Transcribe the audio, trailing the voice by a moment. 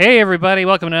Hey, everybody.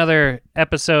 Welcome to another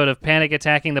episode of Panic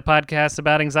Attacking, the podcast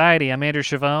about anxiety. I'm Andrew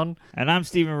Chavone. And I'm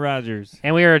Steven Rogers.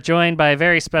 And we are joined by a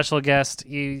very special guest.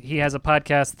 He has a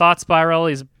podcast, Thought Spiral.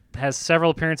 He has several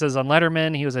appearances on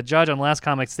Letterman. He was a judge on Last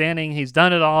Comic Standing. He's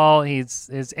done it all. He's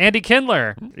Andy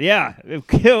Kindler. Yeah,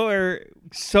 Killer.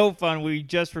 So fun. We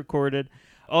just recorded.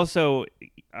 Also,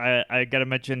 I got to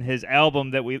mention his album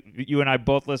that you and I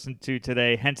both listened to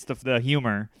today, hence the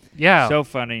humor. Yeah. So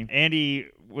funny. Andy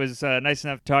was nice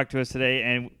enough to talk to us today,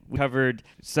 and we covered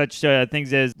such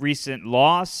things as recent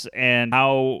loss and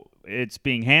how it's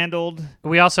being handled.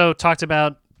 We also talked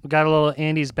about, got a little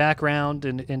Andy's background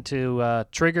into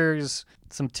triggers,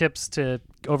 some tips to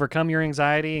overcome your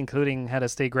anxiety, including how to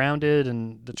stay grounded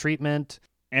and the treatment.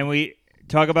 And we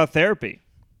talk about therapy.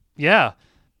 Yeah.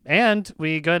 And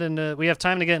we have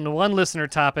time to get into one listener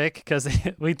topic because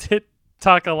we did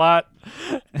talk a lot.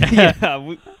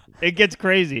 Yeah, it gets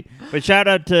crazy. But shout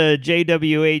out to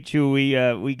JWH, who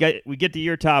we get to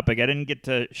your topic. I didn't get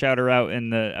to shout her out in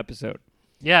the episode.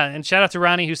 Yeah, and shout out to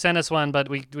Ronnie who sent us one, but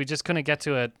we just couldn't get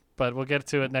to it. But we'll get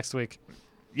to it next week.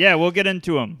 Yeah, we'll get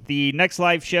into them. The next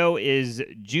live show is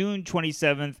June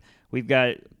 27th. We've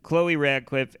got Chloe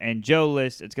Radcliffe and Joe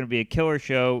List. It's going to be a killer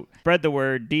show. Spread the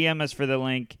word. DM us for the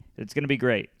link. It's going to be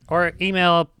great. Or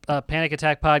email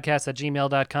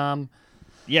panicattackpodcast@gmail.com.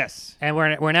 Yes. And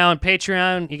we're now on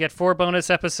Patreon. You get 4 bonus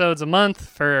episodes a month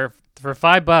for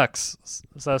 $5.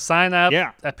 So sign up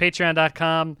at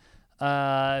patreon.com.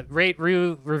 Rate,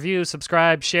 review,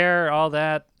 subscribe, share, all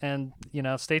that. And,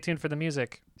 stay tuned for the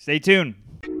music. Stay tuned.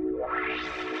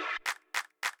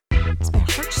 My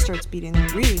heart starts beating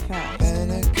really fast. I'm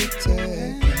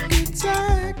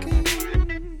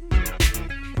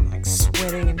like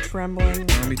sweating and trembling.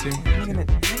 Oh, me too. Am I gonna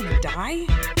die?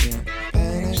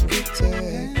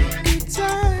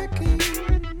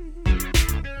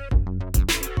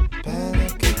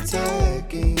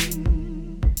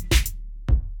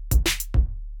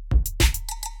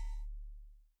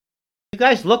 You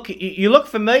guys you look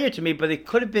familiar to me, but it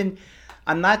could have been.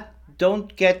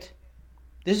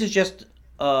 This is just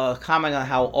a comment on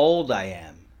how old I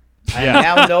am. I am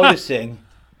now noticing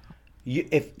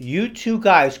if you two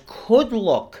guys could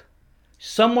look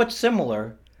somewhat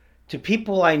similar to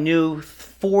people I knew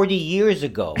 40 years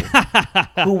ago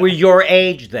who were your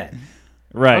age then.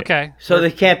 Right. Okay. So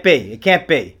it can't be. It can't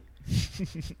be.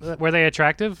 Were they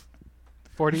attractive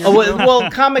 40 years Oh, ago?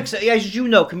 well, comics, as you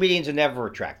know, comedians are never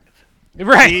attractive.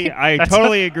 Right. See, I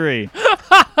totally agree.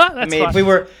 I mean,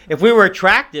 if we were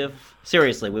attractive,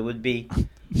 seriously, we would be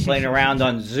playing around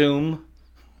on Zoom.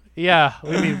 Yeah,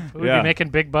 we'd be making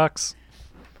big bucks.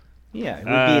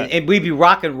 Yeah, we'd be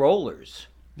rock and rollers.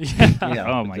 Yeah.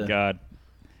 Oh my God.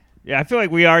 Yeah, I feel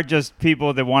like we are just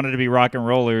people that wanted to be rock and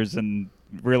rollers and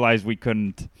realized we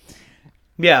couldn't.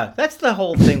 Yeah, that's the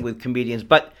whole thing with comedians.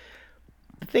 But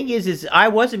the thing is I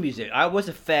was a musician. I was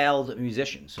a failed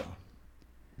musician, so.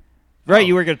 Right,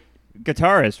 you were a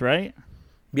guitarist, right?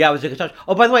 Yeah, I was a guitarist.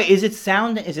 Oh, by the way, is it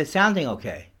sounding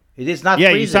okay? It is not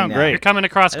freezing you sound now. great. You're coming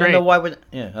across I great. don't know why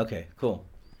okay, cool.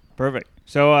 Perfect.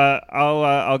 So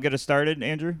I'll get us started,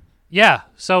 Andrew. Yeah.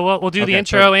 So we'll do the Okay,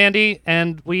 intro, perfect. Andy,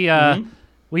 and we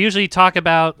usually talk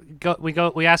about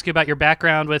we ask you about your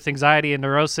background with anxiety and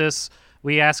neurosis.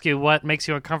 We ask you what makes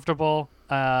you uncomfortable,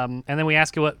 and then we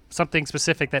ask you what something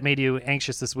specific that made you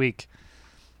anxious this week.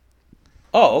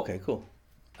 Oh, okay, cool.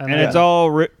 And it's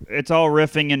all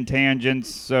riffing and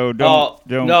tangents, so don't.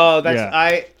 No,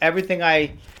 that's everything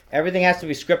has to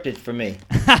be scripted for me.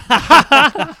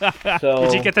 So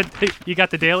Did you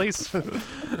got the dailies?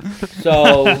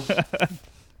 So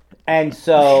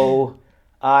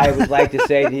I would like to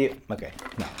say to you, okay,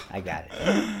 no, I got it.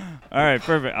 All right,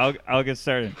 perfect. I'll get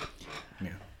started.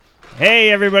 Yeah.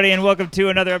 Hey, everybody, and welcome to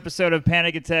another episode of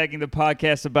Panic Attacking, the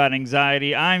podcast about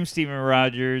anxiety. I'm Steven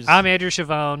Rogers. I'm Andrew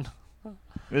Chavone.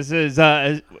 This is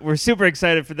we're super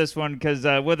excited for this one because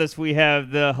with us we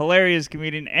have the hilarious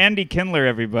comedian Andy Kindler.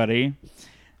 Everybody,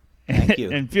 Thank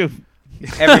you. And few.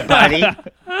 Everybody.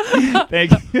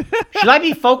 Thank you. Should I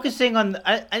be focusing on?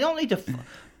 I don't need to.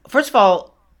 First of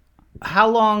all, how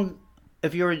long?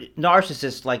 If you're a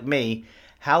narcissist like me,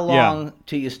 how long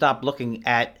till you stop looking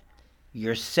at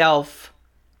yourself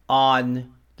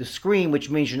on the screen, which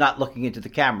means you're not looking into the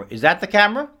camera? Is that the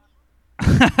camera?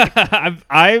 I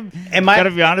gotta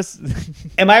be honest.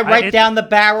 Am I right down the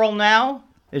barrel now?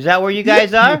 Is that where you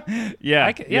guys are?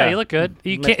 Yeah. You look good.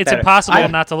 You Much can't. It's better. impossible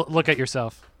not to look at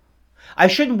yourself. I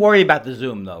shouldn't worry about the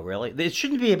Zoom, though. Really, it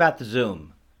shouldn't be about the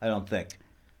Zoom. I don't think.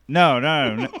 No.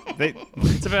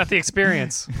 It's about the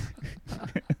experience.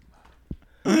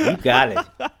 You got it.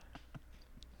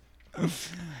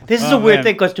 This is a weird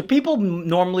thing because do people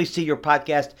normally see your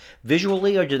podcast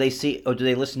visually, or do they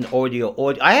listen to audio?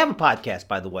 I have a podcast,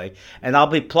 by the way, and I'll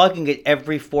be plugging it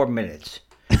every 4 minutes.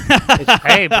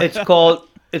 It's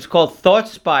called Thought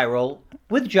Spiral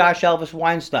with Josh Elvis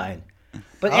Weinstein.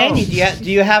 But Andy,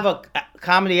 do you have a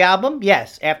comedy album?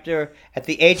 Yes. At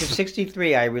the age of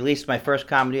 63, I released my first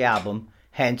comedy album.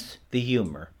 Hence the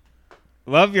humor.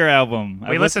 Love your album.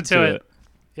 We listened to it.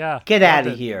 Yeah. Get out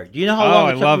of here. Do you know how long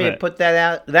it took me to put that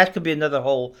out? That could be another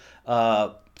whole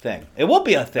thing. It will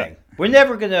be a thing.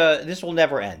 This will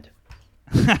never end.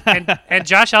 and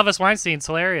Josh Elvis Weinstein's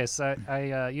hilarious.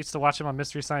 I used to watch him on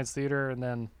Mystery Science Theater, and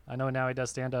then I know now he does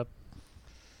stand-up.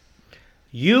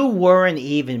 You weren't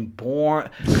even born.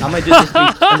 I'm going to do this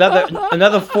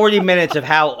another 40 minutes of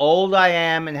how old I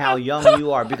am and how young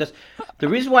you are. Because the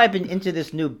reason why I've been into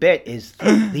this new bit is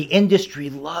the industry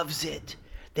loves it.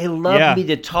 They love me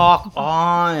to talk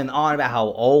on and on about how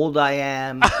old I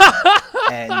am.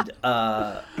 And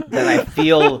that I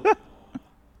feel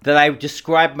that I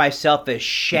describe myself as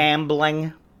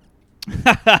shambling.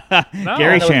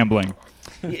 Gary Shambling.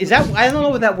 Is that? I don't know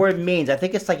what that word means. I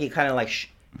think it's like you kind of like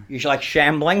you're like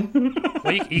shambling.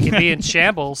 Well, you can be in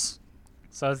shambles.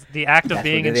 So it's the act of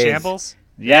being in shambles.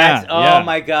 Yeah. Oh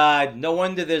my God! No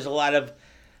wonder there's a lot of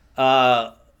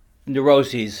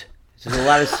neuroses. There's a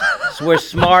lot of we're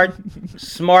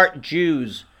smart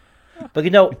Jews. But I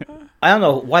don't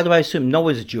know. Why do I assume no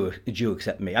one's a Jew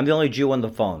except me? I'm the only Jew on the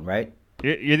phone, right?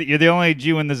 You're the only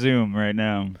Jew in the Zoom right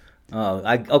now. Oh,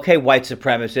 okay, white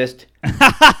supremacist.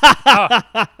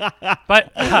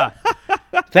 But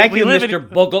thank you, Mr.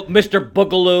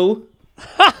 Boogaloo.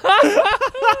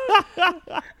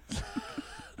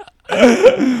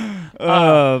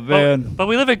 Oh man! But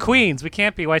we live in Queens. We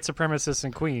can't be white supremacists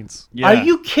in Queens. Yeah. Are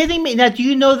you kidding me? Now, do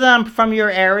you know that I'm from your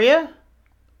area?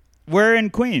 We're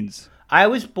in Queens. I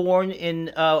was born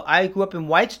in. I grew up in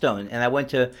Whitestone, and I went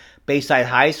to Bayside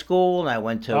High School, and I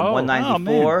went to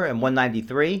 194 and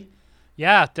 193.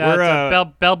 Yeah,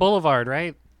 Bell Boulevard,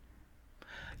 right?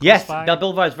 Yes, Bell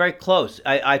Boulevard is very close.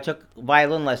 I took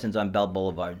violin lessons on Bell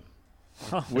Boulevard.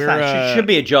 It should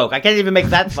be a joke. I can't even make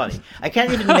that funny. I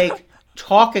can't even make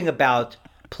talking about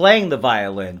playing the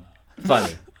violin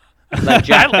funny. Like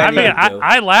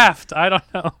I laughed. I don't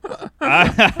know.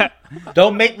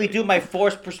 Don't make me do my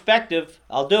forced perspective.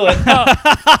 I'll do it.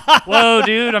 Whoa,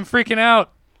 dude, I'm freaking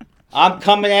out. I'm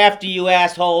coming after you,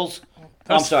 assholes.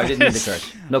 Oh, I'm sorry, I didn't mean to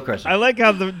curse. No cursing. I like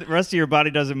how the rest of your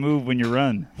body doesn't move when you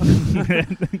run.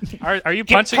 Are you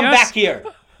punching us? Come back here.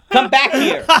 Come back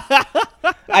here.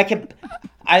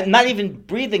 I'm not even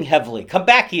breathing heavily. Come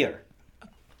back here.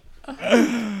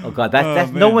 Oh God,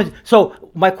 that's no one. So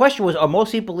my question was: are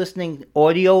most people listening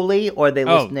audioly, or are they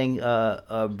listening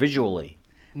visually?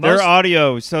 They're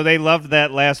audio, so they loved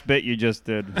that last bit you just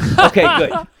did. Okay,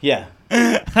 good. Yeah.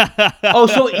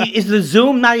 So is the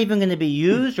Zoom not even going to be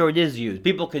used, or it is used?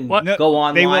 People can go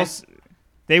online.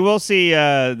 They will see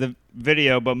the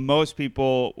video, but most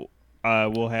people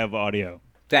will have audio.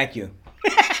 Thank you.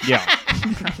 Yeah.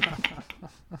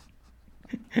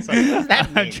 So,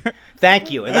 that mean? Thank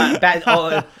you. And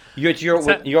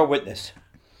your witness.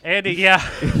 Andy, yeah.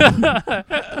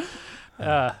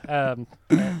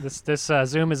 This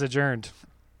Zoom is adjourned.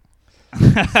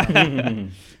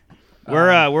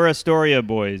 We're Astoria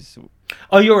boys.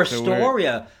 Oh, you're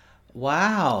Astoria.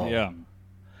 Wow. Yeah.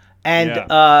 And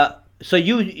so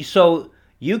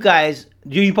you guys,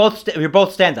 you're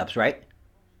both stand-ups, right?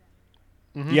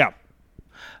 Mm-hmm. Yeah.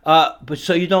 But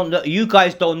so you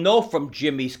guys don't know from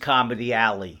Jimmy's Comedy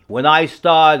Alley. When I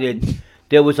started,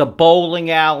 there was a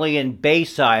bowling alley in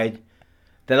Bayside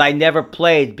that I never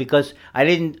played because I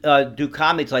didn't do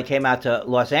comedy until I came out to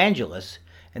Los Angeles.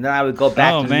 And then I would go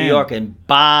back to New York and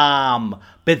bomb.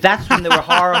 But that's when they were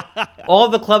horrible. All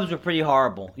the clubs were pretty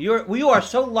horrible. You are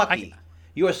so lucky.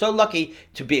 You are so lucky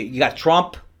to be. You got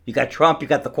Trump. You got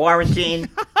the quarantine.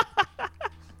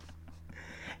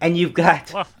 And you've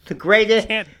got the greatest.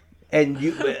 And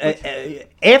you,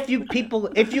 if you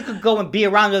could go and be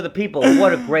around other people,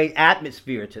 what a great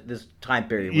atmosphere to this time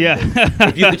period.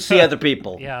 If you could see other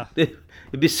people, it'd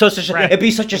be such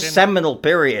a seminal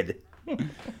period.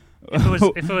 If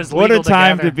it was what a legal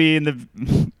time together. to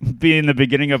be in the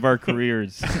beginning of our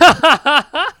careers.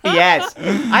 Yes,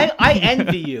 I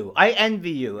envy you. I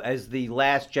envy you as the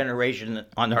last generation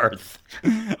on Earth.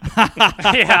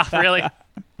 Yeah, really.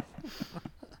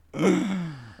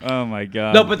 Oh my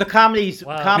God! No, but the comedy's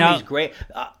great.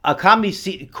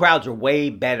 Comedy crowds are way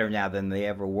better now than they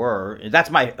ever were. That's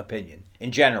my opinion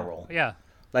in general. Yeah,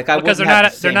 like I because they're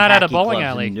not at a bowling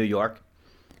alley in New York.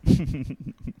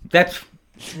 That's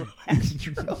That's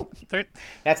true. They're-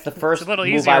 That's the first a little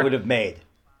move I easier. would have made.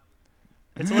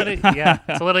 It's a little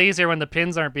it's a little easier when the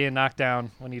pins aren't being knocked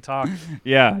down when you talk.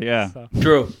 Yeah. So,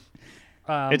 True.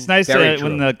 It's nice very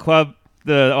when true.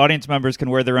 the audience members can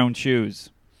wear their own shoes.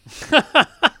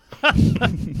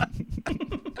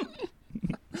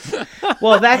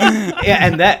 Well,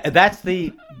 that's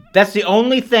the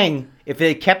only thing. If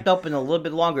they kept open a little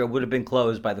bit longer, it would have been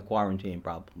closed by the quarantine.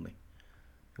 Probably,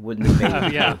 it wouldn't have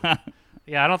made it.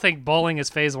 yeah. I don't think bowling is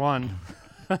phase one.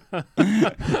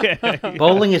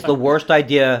 Bowling is the worst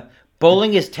idea.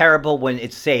 Bowling is terrible when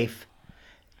it's safe.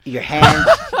 Your hand,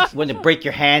 when you break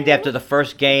your hand after the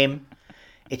first game,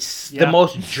 it's the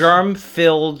most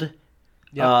germ-filled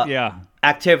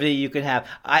activity you can have.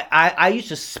 I used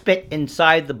to spit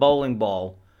inside the bowling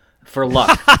ball for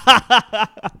luck.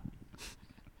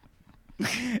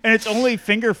 And it's only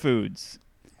finger foods.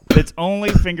 It's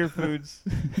only finger foods.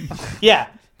 Yeah,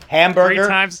 hamburger,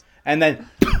 3 times. and then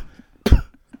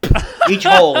each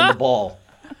hole in the ball.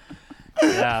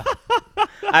 Yeah.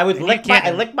 I would lick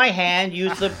can't- lick my hand,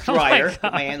 use the dryer, get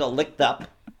my hand all licked up.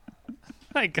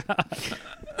 My God.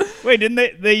 Wait,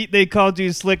 didn't they called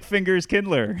you Slick Fingers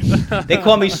Kindler? They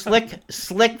call me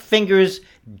Slick Fingers,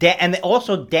 and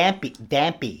also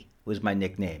Dampy was my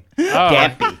nickname.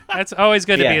 Dampy. That's always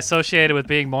good to be Yeah. associated with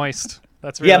being moist.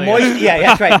 That's really Yeah, moist. Yeah,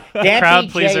 that's right. Crowd Dampy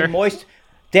J pleaser. Moist.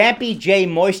 Dampy J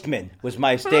Moistman was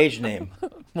my stage name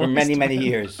for many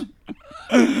years.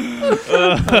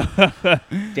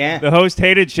 The host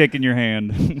hated shaking your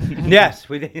hand. Yes,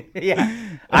 we did. Yeah.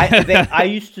 I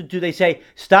used to do. They say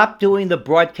stop doing the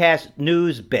broadcast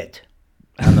news bit.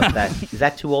 I don't know if is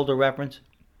that too old a reference?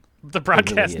 The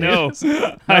broadcast really news.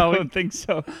 I don't think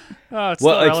so. Oh, it's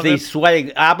Well, still it's the relevant.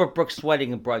 sweating. Albert Brooks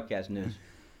sweating in broadcast news.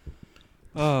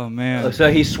 Oh man.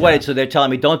 So he sweated. So they're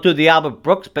telling me don't do the Albert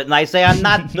Brooks bit, and I say I'm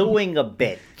not doing a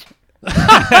bit.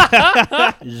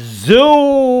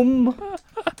 Zoom.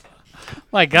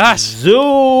 My gosh.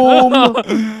 Zoom.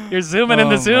 You're zooming in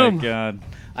the Zoom. Oh my God.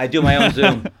 I do my own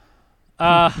Zoom.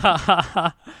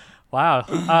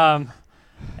 Wow.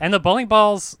 And the bowling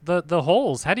balls, the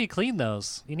holes, how do you clean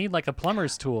those? You need like a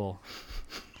plumber's tool.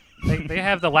 They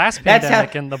have the last That's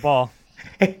pandemic how- in the ball.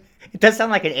 It does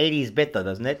sound like an '80s bit, though,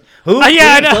 doesn't it? Who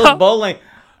yeah, I cleans know. those bowling?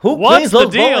 Who What's cleans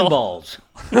those the deal? bowling balls?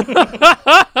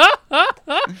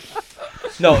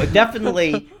 No,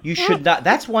 definitely you should not.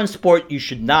 That's one sport you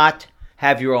should not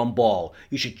have your own ball.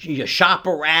 You should shop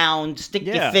around, stick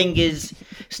your fingers,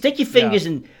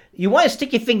 and you want to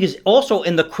stick your fingers also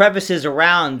in the crevices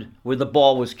around where the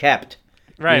ball was kept.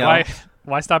 Right. You know?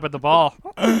 Why stop at the ball?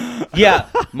 Yeah,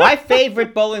 my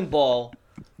favorite bowling ball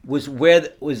was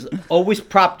was always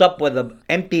propped up with an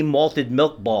empty malted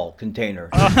milk ball container.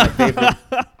 That's my favorite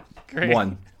Great.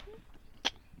 one.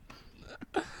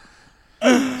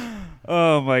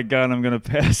 Oh my God, I'm gonna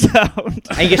pass out.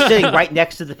 And you're sitting right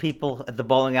next to the people at the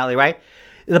bowling alley, right?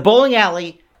 The bowling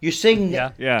alley, you're sitting. Yeah.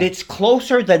 It's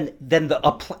closer than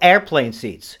the airplane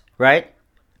seats, right?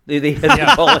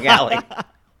 The bowling alley.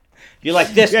 You're like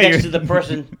this next to the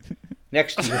person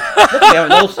next to you.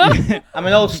 Look, I'm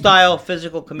an old style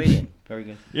physical comedian. Very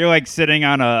good. You're like sitting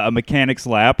on a mechanic's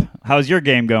lap. How's your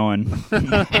game going?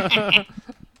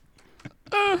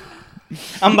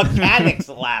 A mechanic's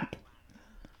lap.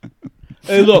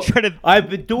 Hey, look, I've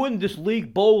been doing this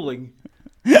league bowling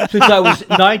since I was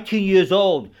 19 years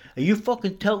old. Are you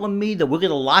fucking telling me that we're going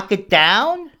to lock it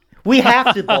down? We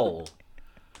have to bowl.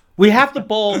 We have to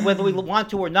bowl whether we want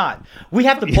to or not. We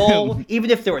have to bowl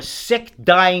even if there are sick,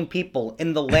 dying people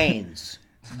in the lanes.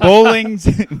 Bowling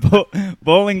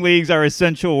leagues are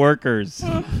essential workers.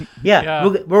 Yeah.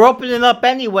 We're opening up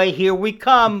anyway. Here we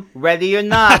come, ready or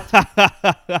not.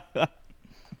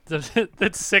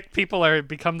 That sick people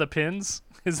become the pins?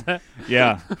 Is that?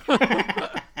 Yeah.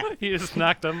 You just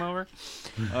knocked them over?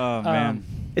 Oh man.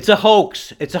 It's a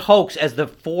hoax. It's a hoax. As the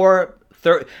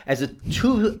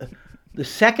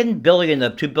second billion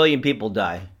of 2 billion people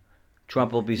die,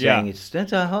 Trump will be saying it's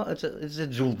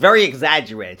very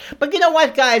exaggerated. But you know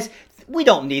what, guys? We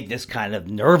don't need this kind of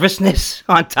nervousness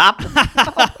on top.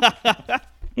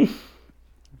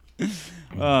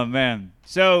 Oh man.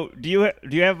 So do you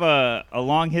have a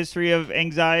long history of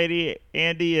anxiety,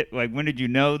 Andy? Like when did you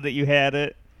know that you had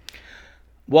it?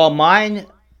 Well, mine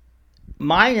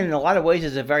in a lot of ways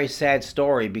is a very sad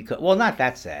story because, well, not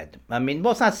that sad. I mean,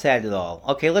 well, it's not sad at all.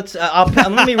 Okay, let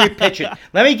me repitch it.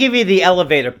 Let me give you the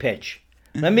elevator pitch.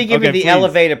 Let me give you the please.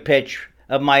 elevator pitch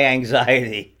of my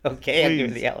anxiety. Okay, I'll give you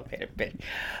the elevator pitch.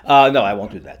 No, I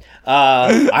won't do that.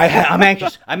 I'm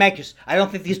anxious. I don't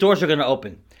think these doors are going to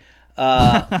open.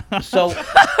 So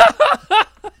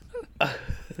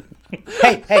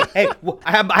Hey!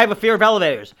 I have a fear of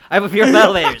elevators. I have a fear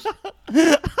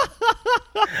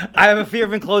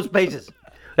of enclosed spaces.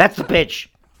 That's the pitch.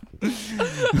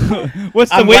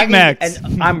 What's the weight max?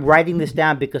 And I'm writing this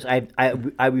down because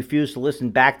I refuse to listen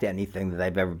back to anything that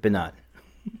I've ever been on.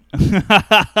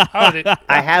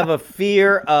 I have a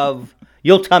fear of.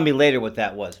 You'll tell me later what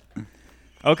that was.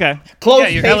 Okay.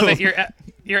 Close. Yeah,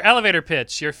 your elevator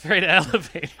pitch. You're afraid of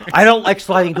elevators. I don't like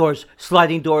sliding doors.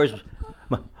 Sliding doors.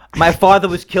 My father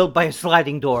was killed by a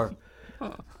sliding door.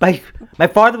 My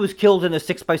father was killed in a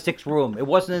 6x6 room. It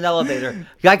wasn't an elevator.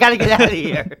 I gotta get out of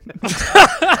here.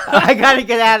 I gotta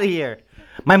get out of here.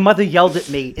 My mother yelled at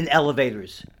me in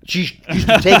elevators. She used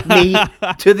to take me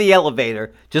to the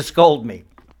elevator to scold me.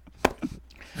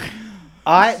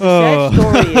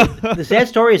 The sad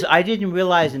story is I didn't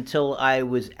realize until I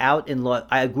was out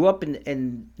I grew up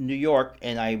in New York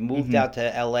and I moved out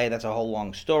to L.A. That's a whole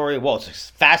long story. Well, it's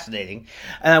fascinating.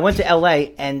 And I went to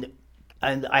L.A. and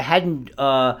I hadn't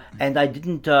and I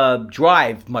didn't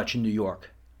drive much in New York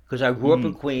because I grew up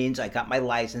in Queens. I got my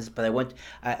license, but I went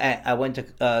to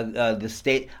the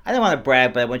state. I don't want to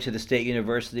brag, but I went to the State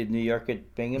University of New York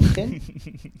at Binghamton.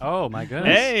 Oh my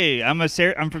goodness! Hey, I'm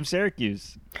from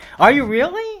Syracuse. Are you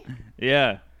really?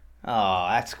 Yeah. Oh,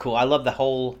 that's cool. I love the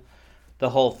whole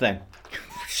thing.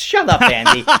 Shut up,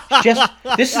 Andy.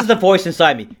 This is the voice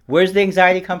inside me. Where's the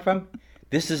anxiety come from?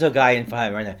 This is a guy in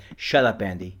front right now. Shut up,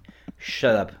 Andy.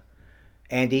 Shut up.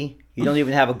 Andy, you don't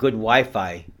even have a good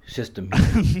Wi-Fi system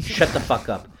here. Shut the fuck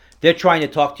up. They're trying to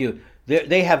talk to you.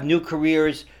 They have new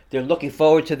careers. They're looking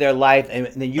forward to their life. And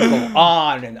then you go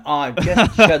on and on.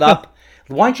 Just shut up.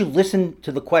 Why don't you listen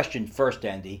to the question first,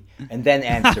 Andy, and then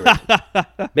answer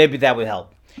it? Maybe that would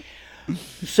help.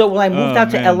 So when I moved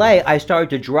out to L.A., I started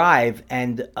to drive,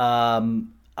 and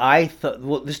I thought,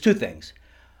 well, there's two things.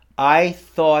 I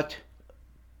thought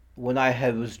when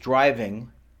I was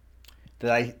driving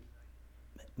that I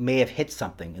may have hit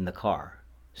something in the car.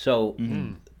 So,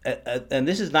 and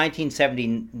this is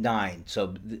 1979.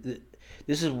 So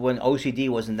this is when OCD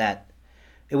wasn't that.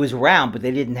 It was around, but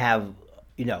they didn't have,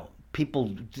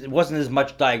 people. It wasn't as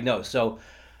much diagnosed. So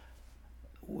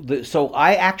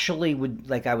I actually would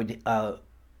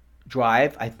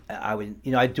drive. I would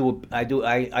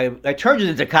I turned it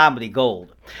into comedy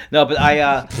gold. No, but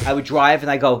I would drive and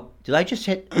I go, did I just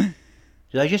hit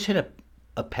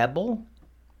a pebble?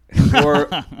 Or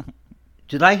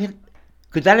could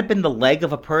that have been the leg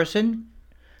of a person?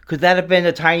 Could that have been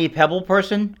a tiny pebble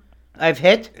person I've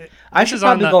hit? I should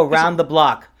probably go around the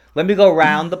block. Let me go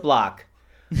around the block.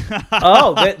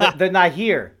 Oh, they're not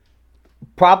here.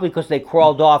 Probably because they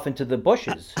crawled off into the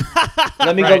bushes.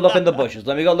 Let me go look in the bushes.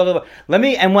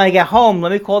 And when I get home,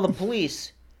 let me call the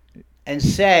police and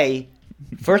say,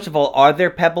 first of all, are there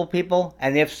pebble people?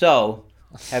 And if so,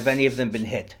 have any of them been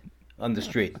hit on the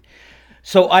street?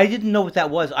 So I didn't know what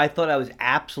that was. I thought I was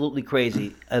absolutely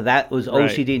crazy. That was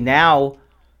OCD. Right. Now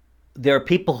there are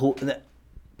people who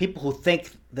think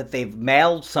that they've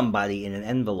mailed somebody in an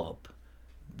envelope.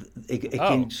 It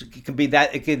can be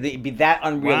that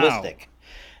unrealistic.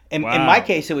 Wow. In my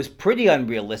case, it was pretty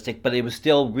unrealistic, but it was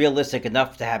still realistic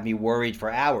enough to have me worried for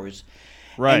hours.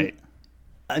 Right.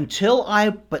 But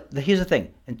here's the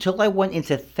thing. Until I went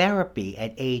into therapy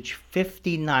at age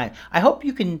 59, I hope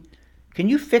you can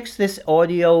you fix this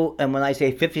audio? And when I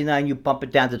say 59, you bump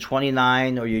it down to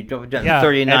 29 or you jump it down to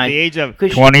 39. At the age of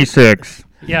 26.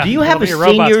 Yeah. Do you have a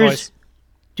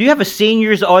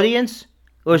seniors audience?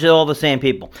 Or is it all the same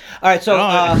people? All right, so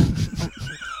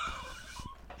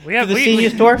we have the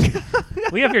seniors tour.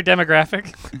 We have your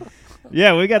demographic.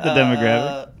 Yeah, we got the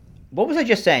demographic. What was I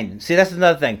just saying? See, that's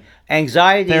another thing.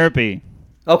 Anxiety. Therapy.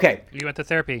 Okay. You went to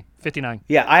therapy. 59.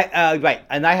 Yeah, right,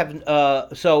 and I have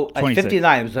so at 59,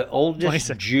 I was the oldest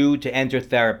 26. Jew to enter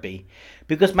therapy,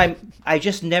 because I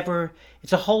just never.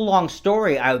 It's a whole long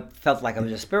story. I felt like I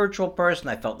was a spiritual person.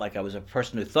 I felt like I was a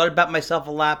person who thought about myself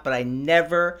a lot, but I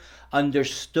never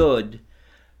understood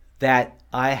that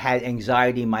I had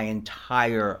anxiety my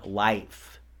entire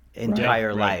life, and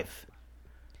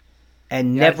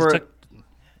never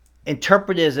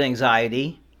interpreted as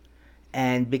anxiety.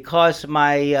 And because because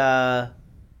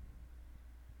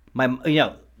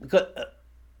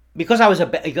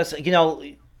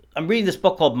I'm reading this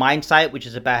book called Mindsight, which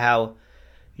is about how,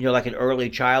 like in early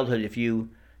childhood, if you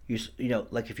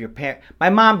like if your parent, my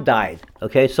mom died.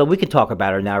 Okay, so we can talk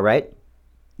about her now, right?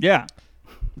 Yeah.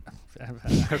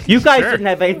 You guys didn't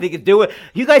have anything to do with.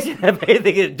 You guys didn't have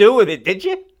anything to do with it, did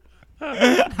you?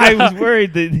 I was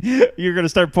worried that you're going to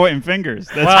start pointing fingers.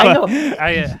 Well, I know.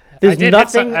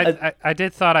 I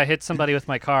did thought I hit somebody with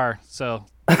my car, so.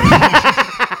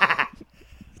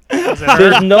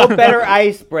 There's no better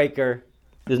icebreaker.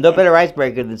 There's no better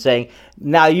icebreaker than saying,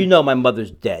 "Now you know my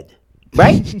mother's dead."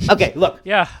 Right? Okay, look.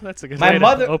 Yeah, that's a good My way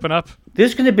mother- to open up.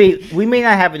 This is going to be. We may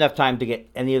not have enough time to get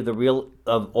any of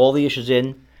all the issues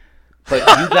in, but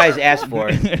you guys asked for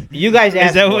it. You guys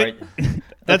asked for it.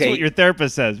 That's Okay. what your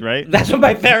therapist says, right? That's what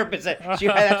my therapist said. That's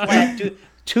why I have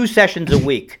two sessions a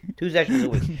week. 2 sessions a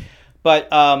week. But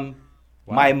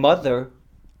my mother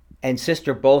and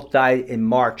sister both died in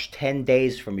March, 10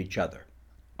 days from each other.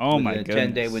 Oh, my Within goodness. a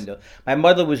 10-day window. My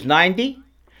mother was 90.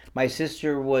 My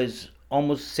sister was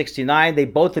almost 69. They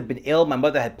both had been ill. My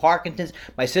mother had Parkinson's.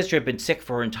 My sister had been sick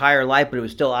for her entire life, but it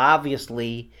was still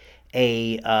obviously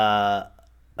a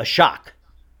shock.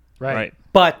 Right.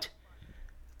 But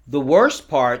the worst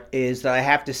part is that I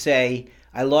have to say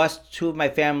I lost 2 of my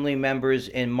family members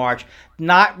in March,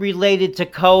 not related to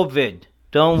COVID.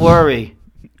 Don't worry.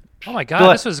 Oh my God,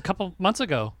 Go this was a couple months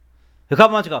ago. A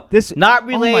couple months ago. This- not oh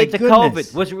related my to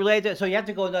goodness. COVID. Was it related to, so you have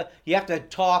to go you have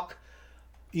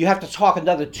to talk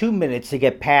another 2 minutes to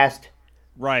get past.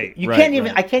 Right. You right, can't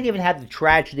even right. I can't even have the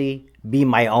tragedy be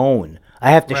my own.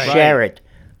 I have to Right. share it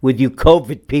with you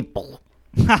COVID people.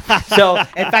 So,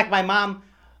 in fact, my mom,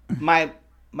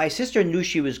 my sister knew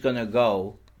she was going to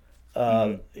go.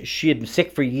 She had been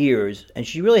sick for years, and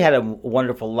she really had a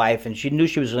wonderful life, and she knew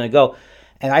she was going to go.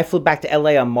 And I flew back to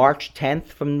LA on March 10th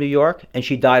from New York, and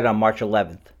she died on March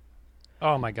 11th.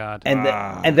 Oh my God.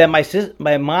 And then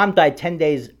my mom died 10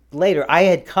 days later. I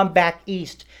had come back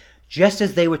east just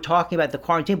as they were talking about the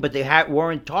quarantine, but they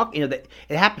weren't talking. It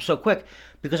happened so quick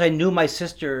because I knew my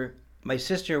sister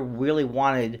really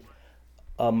wanted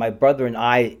my brother and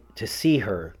I to see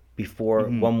her before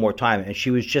one more time, and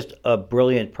she was just a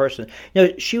brilliant person.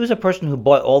 She was a person who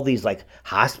bought all these like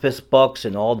hospice books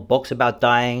and all the books about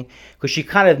dying because she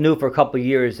kind of knew for a couple of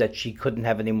years that she couldn't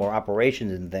have any more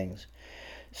operations and things.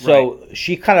 So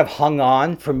she kind of hung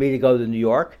on for me to go to New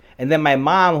York, and then my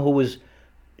mom, who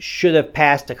should have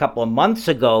passed a couple of months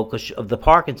ago because of the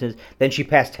Parkinson's, then she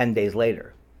passed 10 days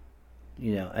later.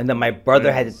 And then my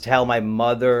brother had to tell my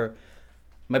mother.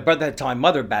 My brother had to tell my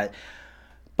mother about it.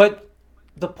 But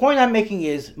the point I'm making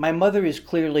is my mother is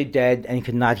clearly dead and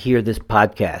cannot hear this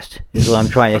podcast, is what I'm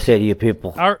trying to say to you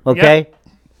people. Okay? Yeah.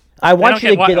 I want you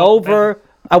to get over.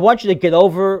 I want you to get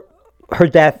over her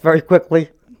death very quickly.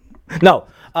 No.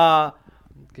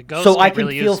 So I can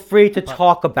feel free to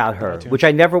talk about her, which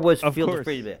I never was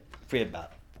free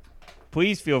about.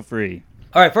 Please feel free.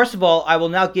 All right. First of all, I will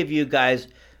now give you guys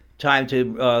time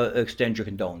to extend your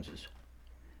condolences.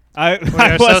 I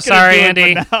We're was so sorry, gonna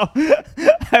Andy. do it,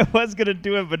 but now, I was going to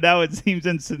do it, but now it seems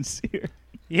insincere.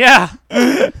 Yeah.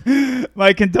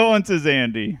 My condolences,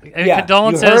 Andy.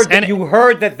 Condolences. You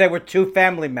heard that there were 2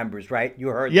 family members, right? You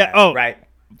heard that, right?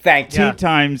 Thank you. 2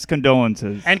 times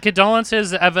condolences. And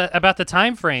condolences about the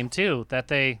time frame too that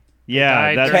they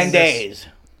died that's during 10 days.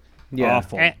 Yeah.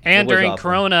 awful. and during awful.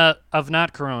 Corona of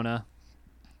not Corona.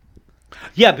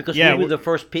 Yeah, because we were we- the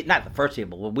first not the first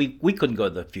people. But we couldn't go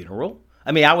to the funeral.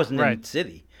 I mean, I wasn't in the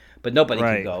city, but nobody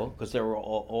could go because there were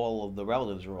all of the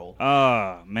relatives were old.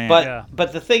 Oh, man.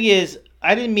 But the thing is,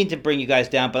 I didn't mean to bring you guys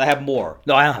down, but I have more.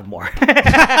 No, I don't have more.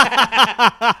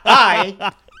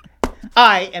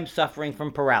 I am suffering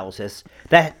from paralysis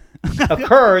that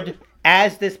occurred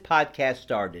as this podcast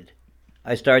started.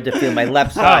 I started to feel my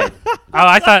left side. Oh,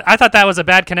 I thought that was a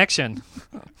bad connection.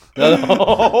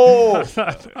 Oh.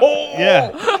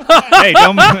 Yeah. Hey,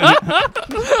 don't.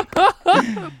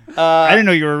 I didn't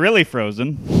know you were really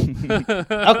frozen.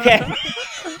 Okay.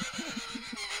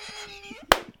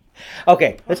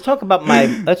 Okay, let's talk about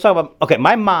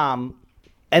my mom.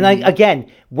 And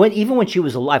again, even when she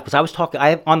was alive, because I was talking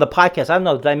on the podcast. I don't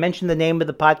know. Did I mention the name of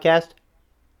the podcast?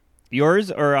 Yours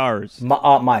or ours?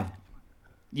 Mine.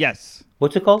 Yes.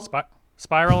 What's it called?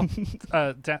 Spiral.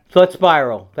 Thought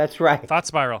Spiral. That's right. Thought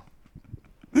Spiral.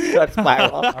 Thought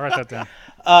Spiral. I'll write that down.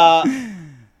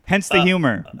 Hence the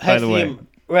humor, by the way.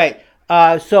 Right.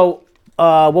 So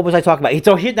what was I talking about?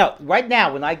 So here now, right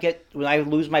now, when I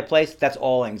lose my place, that's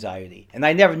all anxiety, and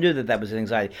I never knew that was an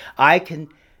anxiety. I can,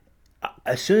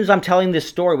 as soon as I'm telling this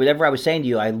story, whatever I was saying to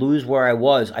you, I lose where I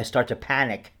was. I start to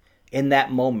panic in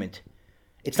that moment.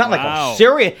 It's not like a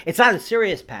serious. It's not a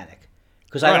serious panic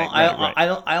because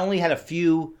I only had a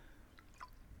few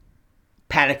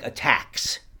panic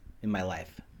attacks in my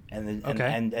life, and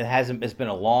it's been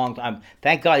a long time.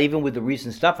 Thank God, even with the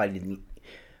recent stuff, I didn't.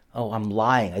 Oh, I'm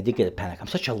lying. I did get a panic. I'm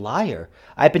such a liar.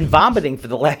 I've been vomiting for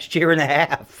the last year and a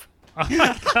half. Oh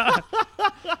my God.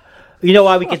 You know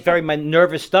why we get my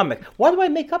nervous stomach? Why do I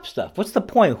make up stuff? What's the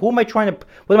point? What am I trying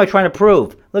to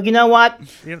prove? Look, you know what?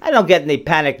 I don't get any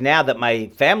panic now that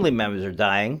my family members are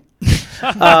dying.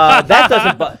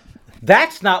 That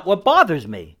That's not what bothers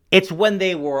me. It's when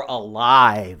they were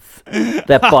alive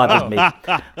that bothers me.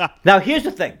 Now, here's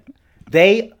the thing.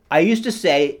 I used to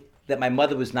say that my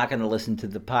mother was not going to listen to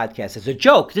the podcast as a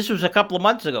joke. This was a couple of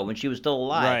months ago when she was still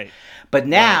alive. Right. But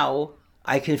now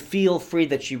I can feel free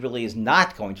that she really is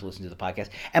not going to listen to the podcast.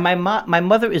 And my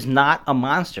mother is not a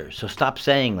monster, so stop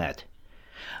saying that.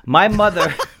 My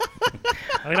mother...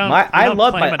 I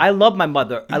love my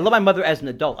mother. I love my mother as an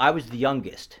adult. I was the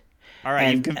youngest. All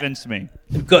right, you've convinced me.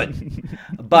 Good.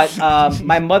 But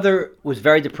my mother was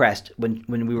very depressed when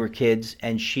we were kids,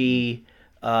 and she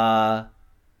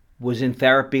was in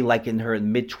therapy like in her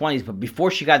mid-20s. But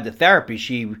before she got into therapy,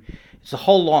 it's a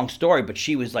whole long story, but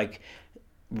she was like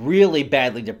really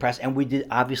badly depressed. And we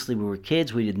were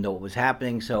kids. We didn't know what was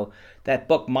happening. So that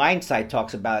book, Mindsight,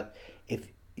 talks about if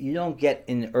you don't get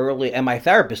in early, and my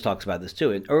therapist talks about this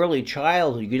too, in early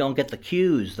childhood, you don't get the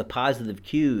cues, the positive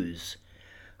cues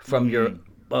from your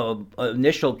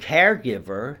initial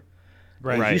caregiver.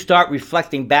 Right. If you start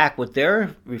reflecting back what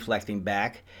they're reflecting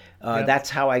back, that's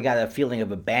how I got a feeling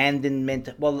of abandonment.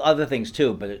 Well, other things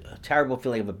too, but a terrible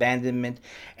feeling of abandonment.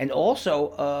 And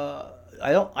also,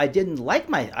 I didn't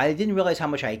realize how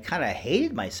much I kind of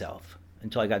hated myself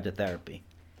until I got to therapy.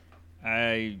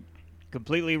 I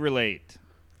completely relate.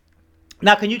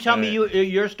 Now, can you tell me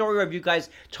your story, or have you guys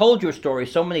told your story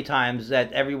so many times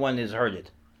that everyone has heard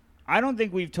it? I don't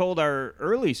think we've told our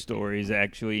early stories,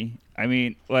 actually. I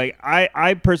mean, like,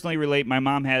 I personally relate. My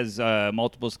mom has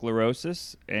multiple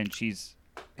sclerosis, and she's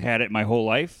had it my whole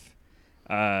life.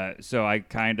 So I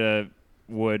kind of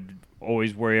would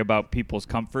always worry about people's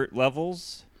comfort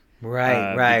levels.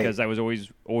 Right. Because I was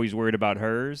always worried about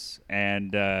hers.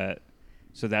 And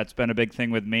so that's been a big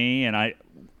thing with me. And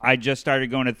I just started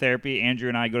going to therapy. Andrew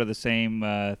and I go to the same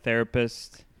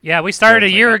therapist. Yeah, we started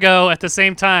a year ago at the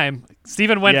same time.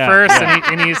 Steven went first,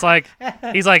 and he's like,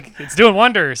 it's doing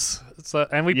wonders.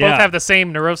 And we both have the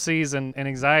same neuroses and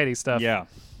anxiety stuff. Yeah.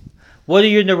 What are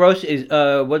your neuroses?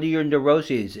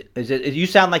 Is it? You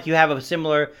sound like you have a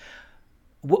similar.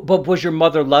 But was your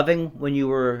mother loving when you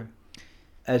were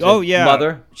as a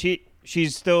mother?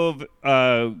 She's still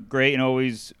great and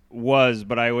always was,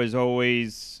 but I was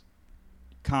always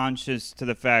conscious to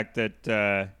the fact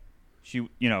that she,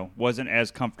 wasn't as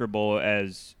comfortable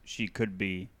as she could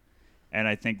be. And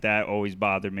I think that always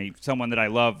bothered me. Someone that I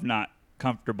love, not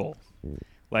comfortable.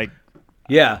 That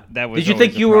was. Did you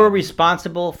think you were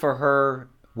responsible for her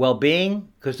well-being?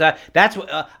 Because that's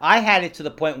what I had it to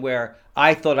the point where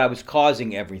I thought I was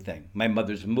causing everything. My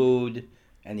mother's mood,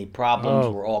 any problems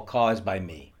were all caused by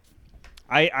me.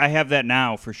 I have that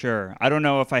now for sure. I don't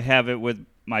know if I have it with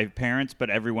my parents, but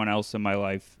everyone else in my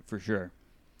life for sure.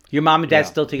 Your mom and dad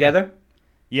still together?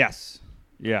 Yes.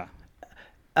 Yeah.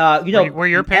 Were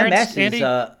your parents, MS Andy?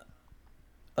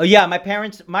 My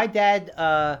parents. My dad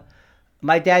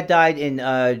died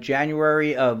in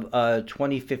January of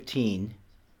 2015.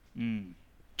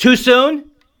 Too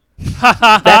soon?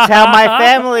 That's how my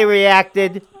family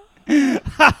reacted.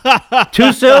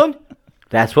 Too soon?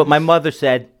 That's what my mother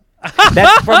said.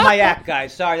 That's from my act,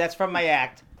 guys. Sorry, that's from my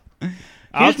act.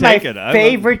 Here's my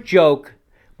favorite joke,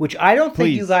 which I don't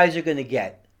think you guys are going to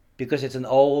get because it's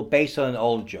based on an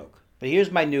old joke. But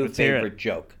here's my new favorite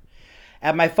joke.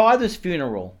 At my father's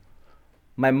funeral,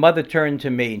 my mother turned to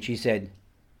me and she said,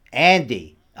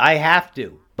 "Andy, I have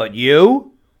to, but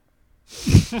you?"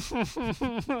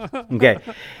 Okay.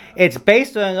 It's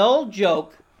based on an old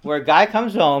joke where a guy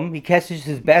comes home, he catches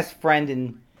his best friend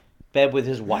in bed with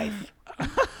his wife.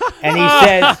 And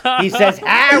he says,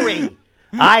 "Harry,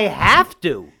 I have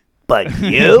to, but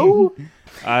you?"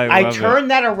 I turned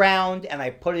that around and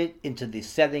I put it into the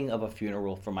setting of a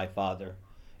funeral for my father.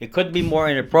 It couldn't be more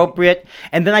inappropriate.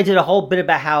 And then I did a whole bit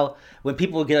about how when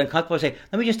people would get uncomfortable, I say,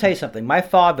 "Let me just tell you something. My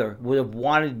father would have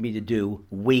wanted me to do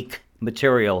weak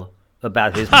material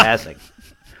about his passing."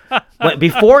 But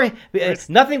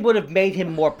nothing would have made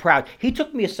him more proud. He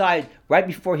took me aside right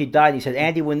before he died. He said,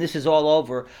 "Andy, when this is all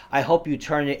over, I hope you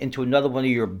turn it into another one of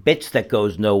your bits that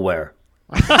goes nowhere."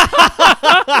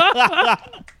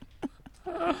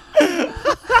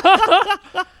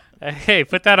 Hey,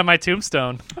 put that on my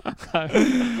tombstone. But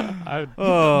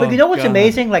you know what's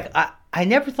amazing? Like I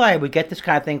never thought I would get this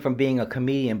kind of thing from being a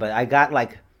comedian, but I got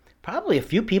probably a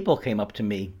few people came up to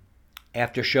me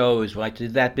after shows when I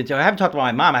did that. But I haven't talked about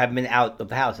my mom. I haven't been out of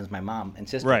the house since my mom and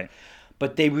sister. Right.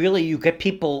 But you get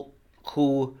people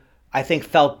who I think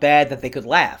felt bad that they could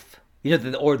laugh,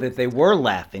 or that they were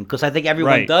laughing, because I think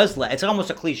everyone does laugh. It's almost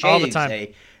a cliche all the to time.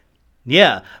 say.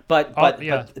 Yeah, but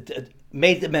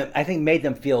made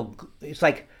them feel. It's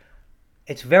like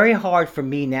it's very hard for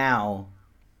me now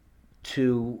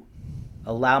to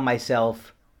allow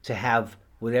myself to have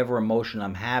whatever emotion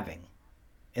I'm having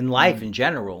in life in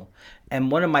general.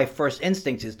 And one of my first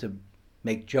instincts is to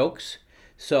make jokes.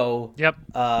 So Yep.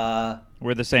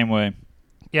 We're the same way.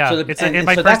 Yeah. So, It's and, a, and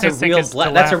my so first that's a instinct real is to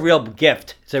that's a laugh. real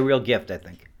gift. It's a real gift, I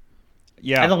think.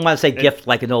 Yeah. I don't want to say gift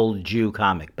like an old Jew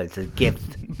comic, but it's a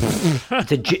gift.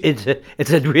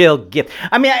 it's a real gift.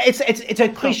 I mean, it's a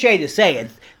cliche to say it,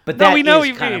 but No, that we know what is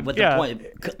you kind mean. of what Yeah. the point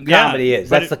of comedy is.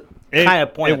 but That's the kind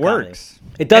of point It of comedy. works.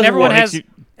 It does And everyone work. has you-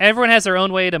 everyone has their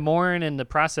own way to mourn and to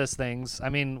process things. I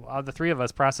mean, all the three of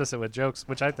us process it with jokes,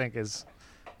 which I think is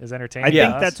entertaining. I to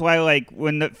think us. that's why, like,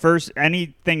 when the first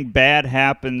anything bad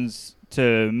happens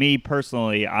to me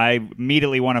personally, I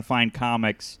immediately want to find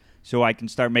comics so I can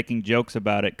start making jokes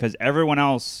about it because everyone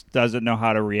else doesn't know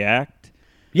how to react.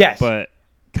 Yes. But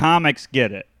comics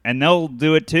get it, and they'll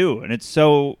do it too, and it's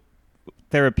so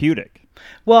therapeutic.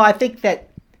 Well, I think that,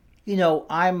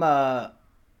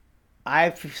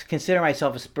 I consider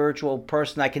myself a spiritual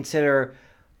person. I consider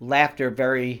laughter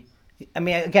very. I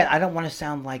mean, again, I don't want to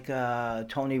sound like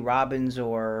Tony Robbins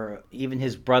or even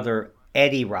his brother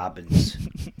Eddie Robbins.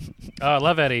 Oh, I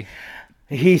love Eddie.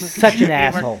 He's such an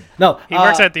asshole. No, He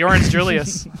works at the Orange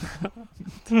Julius.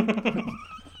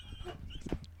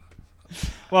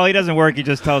 Well, he doesn't work. He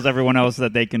just tells everyone else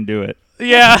that they can do it.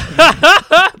 Yeah.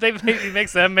 He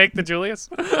makes them make the Julius.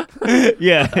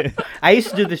 Yeah. I used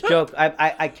to do this joke.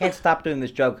 I can't stop doing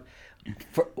this joke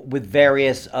with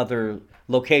various other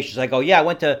locations. I go, yeah, I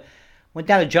went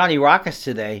down to Johnny Rockets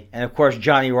today, and of course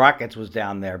Johnny Rockets was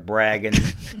down there bragging.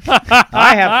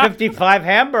 I have 55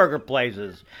 hamburger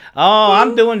places. Oh,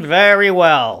 I'm doing very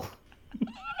well.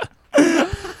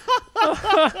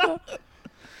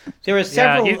 There are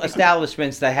several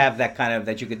establishments that have that kind of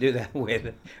that you could do that with.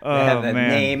 That have that man.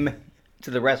 name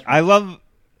to the restaurant.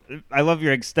 I love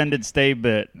your extended stay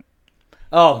bit.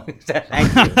 Oh,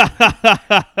 thank you.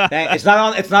 It's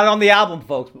not on the album,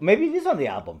 folks. But maybe it is on the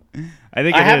album. I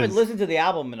think I it haven't is. listened to the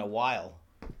album in a while.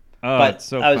 Oh, But it's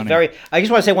so I was funny. I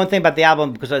just want to say one thing about the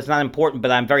album because it's not important,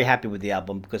 but I'm very happy with the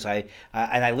album because I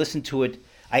listened to it.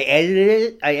 I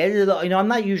edited it. I'm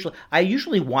not usually. I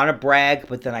usually want to brag,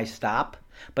 but then I stop.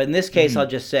 But in this case, I'll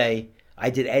just say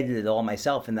I did edit it all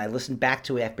myself, and I listened back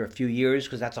to it after a few years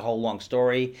because that's a whole long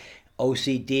story.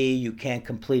 OCD, you can't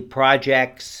complete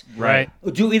projects. Right.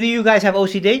 Do either of you guys have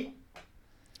OCD?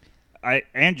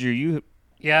 Andrew, you.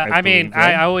 Yeah, I I mean, believe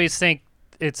that. I always think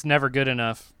it's never good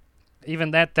enough.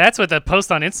 Even that's what the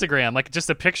post on Instagram, like just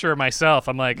a picture of myself.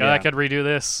 I'm like, oh, I Yeah. could redo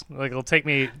this. Like it'll take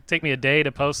me a day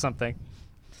to post something.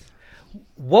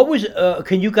 What was?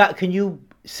 Can you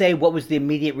say what was the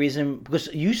immediate reason? Because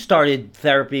you started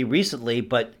therapy recently,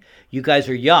 but you guys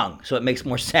are young, so it makes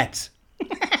more sense.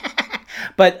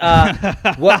 But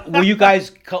what were you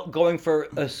guys going for?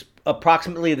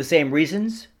 Approximately the same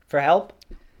reasons for help?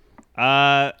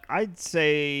 I'd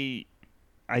say,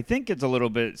 I think it's a little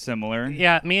bit similar.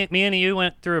 Yeah, me and you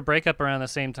went through a breakup around the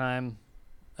same time,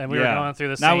 and we were going through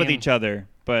the same. Not with each other,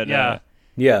 but Yeah.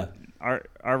 Yeah.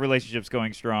 our relationship's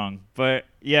going strong. But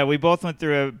yeah, we both went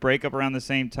through a breakup around the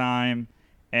same time,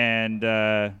 and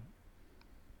I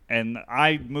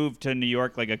moved to New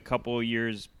York like a couple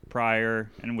years prior,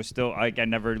 and was still like I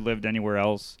never lived anywhere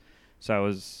else, so I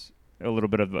was a little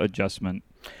bit of adjustment.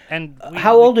 And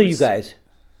How old are you guys?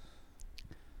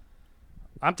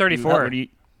 I'm 34.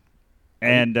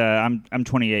 And I'm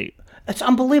 28. It's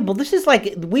unbelievable. This is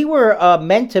like we were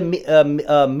meant to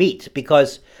meet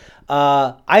because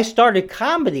I started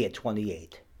comedy at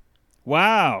 28.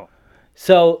 Wow,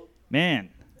 So man.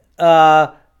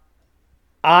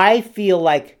 I feel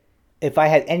like if I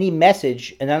had any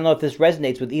message, and I don't know if this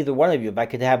resonates with either one of you, if I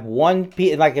could have one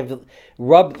piece, like if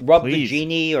rub the Please.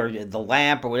 genie or the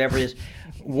lamp or whatever it is,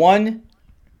 one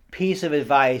piece of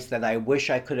advice that I wish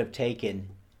I could have taken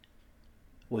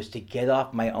was to get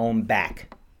off my own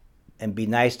back and be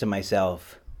nice to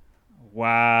myself.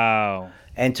 Wow.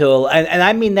 And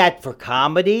I mean that for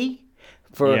comedy.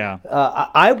 Yeah.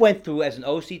 I went through, as an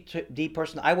OCD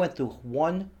person, I went through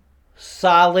one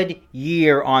solid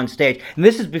year on stage. And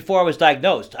this is before I was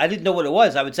diagnosed. I didn't know what it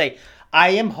was. I would say, I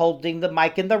am holding the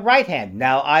mic in the right hand.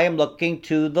 Now I am looking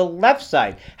to the left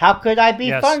side. How could I be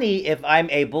Yes. funny if I'm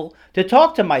able to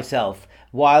talk to myself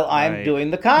while I'm Right.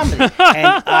 doing the comedy?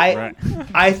 And Right.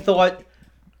 I thought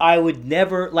I would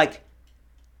never, like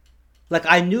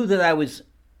I knew that I was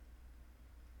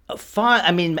fun.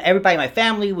 I mean, everybody in my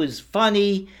family was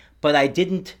funny, but I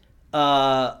didn't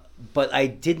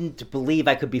believe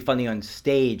I could be funny on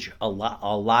stage a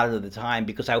lot of the time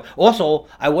because I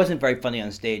wasn't very funny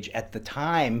on stage at the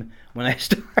time when I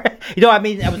started. I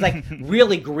mean, I was like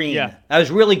really green. Yeah. I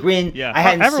was really green. Yeah. I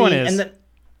hadn't Everyone seen, is. and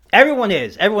everyone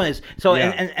is. So Yeah.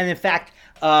 and in fact,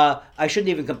 I shouldn't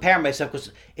even compare myself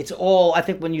because it's all. I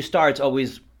think when you start, it's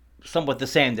always somewhat the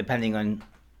same depending on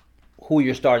who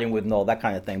you're starting with and all that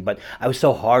kind of thing. But I was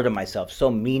so hard on myself, so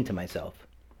mean to myself.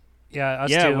 Yeah,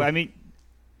 us yeah. too. I mean,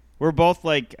 we're both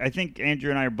like. I think Andrew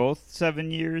and I are both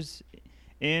 7 years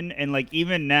in, and like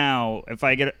even now, if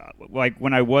I get like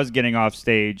when I was getting off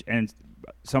stage and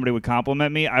somebody would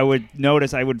compliment me, I would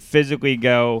notice I would physically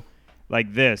go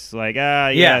like this, like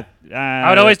yeah. I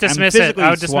would always dismiss it. I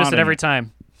would dismiss it every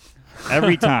time.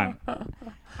 Every time.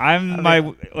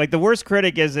 The worst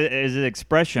critic is an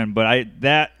expression, but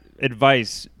that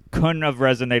advice couldn't have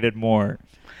resonated more.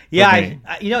 Yeah,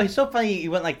 it's so funny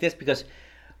you went like this because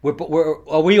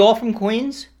are we all from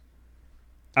Queens?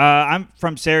 I'm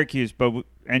from Syracuse,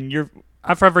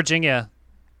 I'm from Virginia.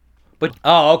 But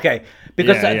okay,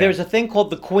 because there's a thing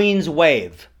called the Queens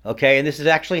Wave, okay, and this has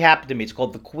actually happened to me. It's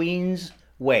called the Queens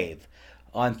Wave.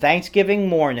 On Thanksgiving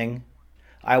morning,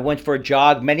 I went for a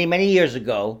jog many, many years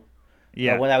ago.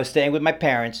 When I was staying with my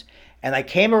parents, and I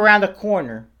came around a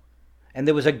corner, and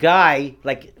there was a guy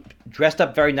like dressed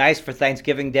up very nice for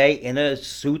Thanksgiving Day in a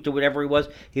suit or whatever he was.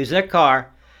 He was in a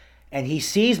car, and he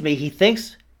sees me. He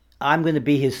thinks I'm going to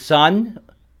be his son,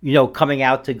 coming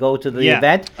out to go to the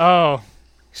event. Oh.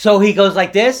 So he goes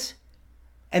like this,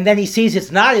 and then he sees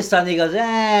it's not his son. And he goes,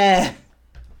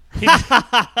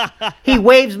 He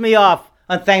waves me off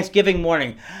on Thanksgiving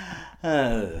morning.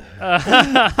 The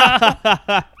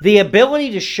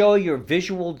ability to show your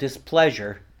visual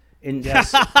displeasure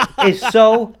is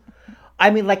so. I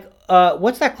mean, like,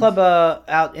 what's that club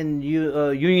out in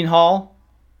Union Hall?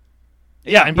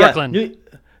 Yeah, in Brooklyn.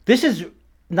 This is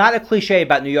not a cliche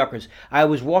about New Yorkers. I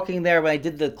was walking there when I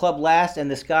did the club last,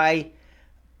 and this guy,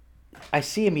 I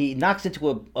see him. He knocks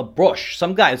into a bush.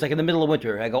 Some guy. It's like in the middle of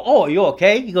winter. I go, "Oh, are you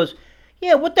okay?" He goes,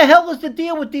 "Yeah, what the hell is the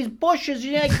deal with these bushes?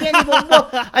 I can't even walk."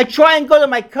 I try and go to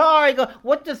my car. I go,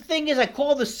 "What the thing is?" I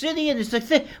call the city, and it's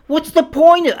like, "What's the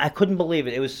point?" I couldn't believe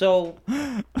it. It was so.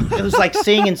 It was like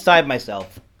seeing inside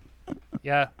myself.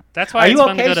 Yeah, that's why. Are it's you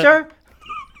fun okay, to go sir?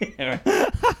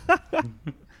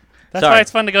 That's why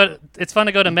it's fun to go. It's fun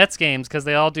to go to Mets games because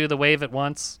they all do the wave at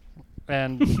once,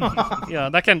 and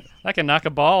that can knock a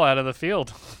ball out of the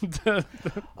field.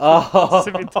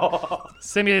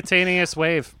 Simultaneous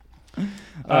wave.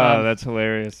 That's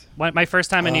hilarious. My first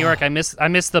time in New York, I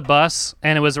missed the bus,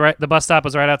 and it was right. The bus stop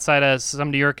was right outside of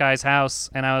some New York guy's house,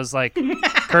 and I was like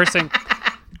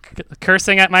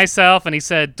cursing at myself, and he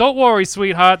said, "Don't worry,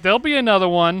 sweetheart, there'll be another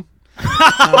one." I'm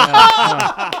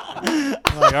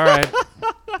like, all right.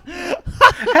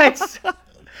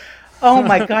 Oh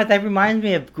my God, that reminds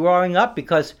me of growing up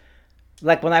because,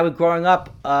 like, when I was growing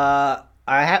up, I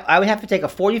would have to take a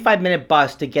 45-minute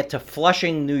bus to get to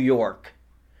Flushing, New York.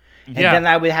 And then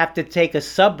I would have to take a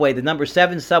subway, the number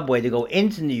 7 subway, to go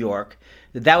into New York.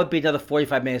 That would be another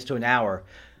 45 minutes to an hour.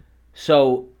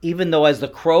 So even though as the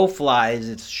crow flies,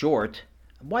 it's short.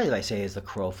 Why did I say as the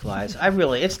crow flies?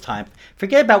 It's time.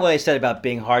 Forget about what I said about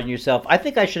being hard on yourself. I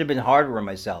think I should have been harder on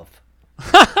myself.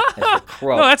 As the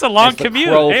crow. No, that's a long as the commute.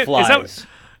 Crow flies.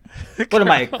 What am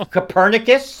I,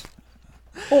 Copernicus?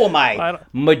 Who am I?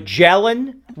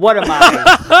 Magellan? What am I?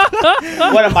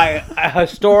 What am I? A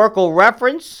historical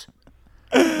reference?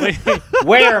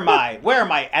 Where am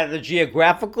I? At a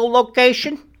geographical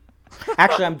location?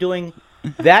 Actually, I'm doing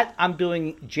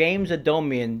James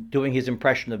Adomian doing his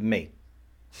impression of me.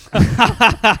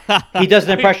 He does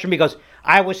an impression of me. He goes,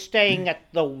 "I was staying at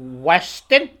the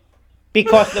Westin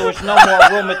because there was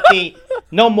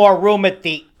no more room at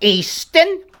the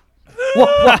Easton.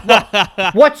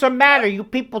 What's the matter? You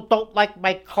people don't like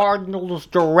my Cardinals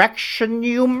direction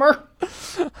humor?"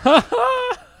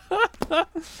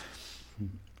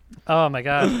 Oh my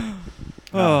God!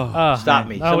 Stop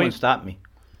me! Someone stop me!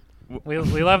 We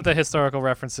love the historical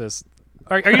references.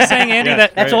 Are you saying, Andy,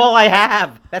 that's all I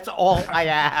have? That's all I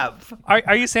have.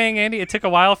 Are you saying, Andy, it took a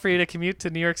while for you to commute to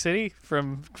New York City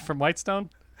from Whitestone?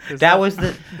 That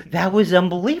was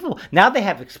unbelievable. Now they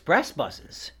have express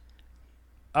buses.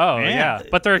 Oh yeah,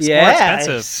 but they're more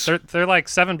expensive. They're like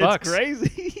 $7. It's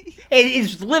crazy. It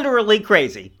is literally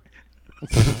crazy.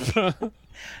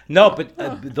 No, but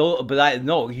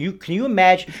can you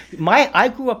imagine? I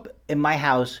grew up in my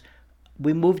house.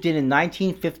 We moved in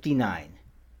 1959,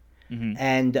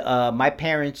 and my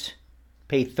parents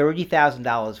paid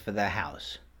 $30,000 for the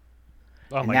house.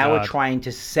 Oh my now God. We're trying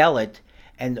to sell it,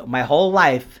 and my whole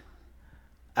life,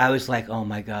 I was like, "Oh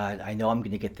my God, I know I'm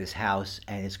going to get this house,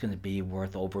 and it's going to be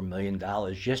worth over $1 million.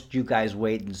 Just you guys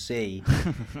wait and see."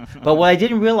 But what I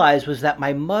didn't realize was that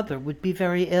my mother would be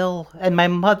very ill, and my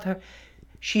mother,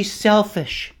 she's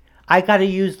selfish. I've got to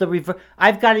use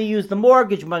the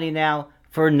mortgage money now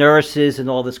for nurses and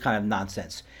all this kind of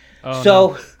nonsense. Oh,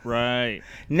 so Right.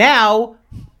 now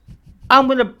I'm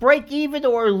going to break even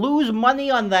or lose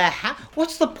money on the house.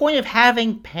 What's the point of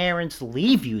having parents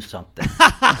leave you something?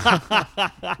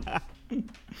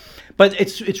 But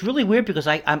it's really weird because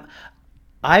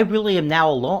I really am now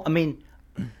alone. I mean,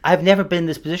 I've never been in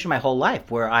this position my whole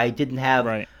life where I didn't have.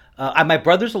 Right. My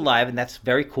brother's alive, and that's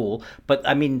very cool. But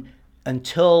I mean,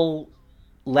 until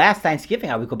last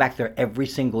Thanksgiving, I would go back there every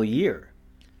single year.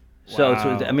 So,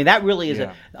 Wow. I mean, that really is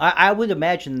Yeah. I would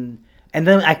imagine. And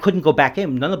then I couldn't go back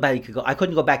in. Nobody could go. I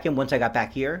couldn't go back in once I got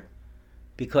back here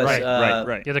because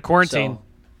Right. Yeah, the quarantine. so-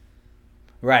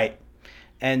 right.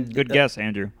 And Good guess,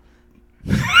 Andrew.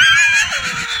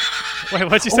 Wait,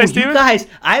 what'd you say, Steven? You guys,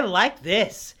 I like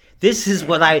this. This is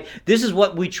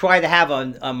what we try to have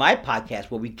on my podcast,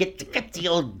 where we get the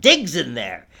old digs in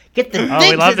there. Get the we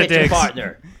digs love in the at your digs.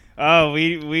 partner. Oh,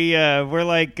 we're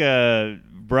like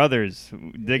brothers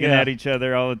digging Yeah. at each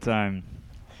other all the time.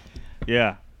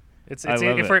 Yeah. It's I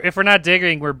love if we're not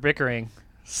digging, we're bickering.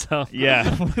 So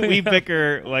Yeah. We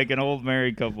bicker like an old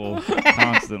married couple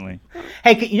constantly.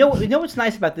 Hey, you know what's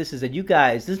nice about this is that you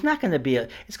guys, there's not going to be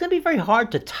it's going to be very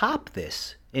hard to top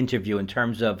this interview in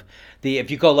terms of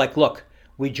if you go like, look,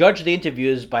 we judge the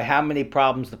interviews by how many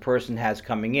problems the person has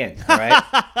coming in, all right?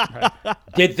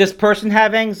 Did this person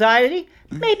have anxiety?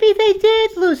 Maybe they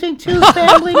did, losing 2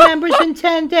 family members in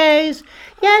 10 days.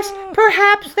 Yes,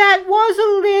 perhaps that was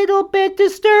a little bit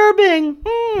disturbing.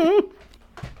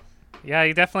 yeah,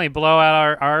 you definitely blow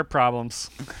out our problems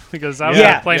because I was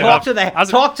Yeah, complaining talk about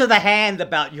talk to the hand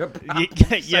about your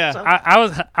problems. Yeah. I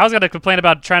was gonna complain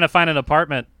about trying to find an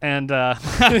apartment and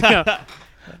you know,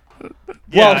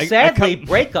 Well, I sadly,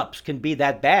 breakups can be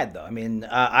that bad, though. I mean,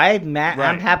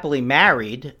 I'm happily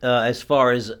married, as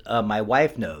far as my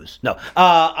wife knows. No,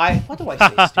 what do I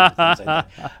say? Stupid things like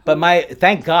that. But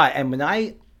thank God. And when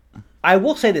I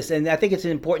will say this, and I think it's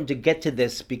important to get to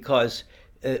this because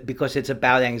it's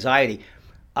about anxiety.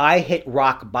 I hit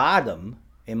rock bottom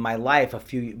in my life.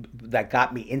 That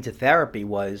got me into therapy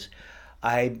was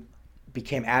I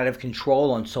became out of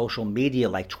control on social media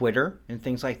like Twitter and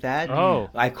things like that. Oh.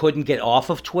 I couldn't get off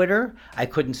of Twitter. I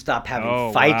couldn't stop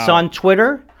having fights wow. on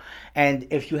Twitter. And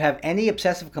if you have any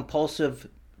obsessive compulsive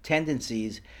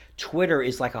tendencies, Twitter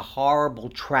is like a horrible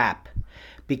trap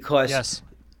because yes.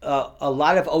 a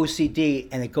lot of OCD,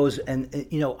 and it goes, and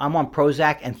I'm on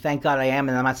Prozac, and thank God I am,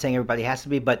 and I'm not saying everybody has to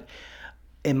be, but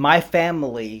in my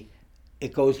family,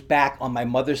 it goes back on my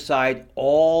mother's side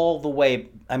all the way.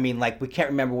 I mean, like, we can't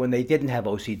remember when they didn't have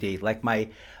OCD. Like my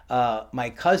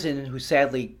cousin, who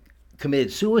sadly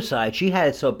committed suicide, she had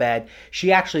it so bad,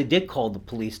 she actually did call the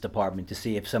police department to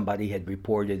see if somebody had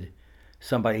reported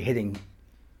somebody hitting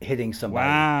somebody.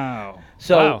 Wow.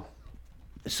 Wow.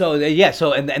 So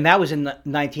and that was in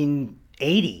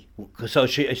 1980. So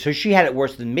she had it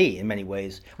worse than me in many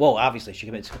ways. Well, obviously she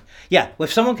committed. Yeah,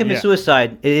 if someone commits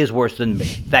suicide, it is worse than me.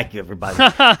 Thank you, everybody.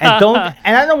 And I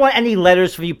don't want any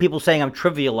letters from you people saying I'm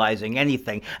trivializing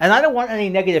anything, and I don't want any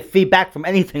negative feedback from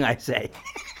anything I say.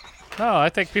 No, I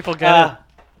think people get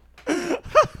it.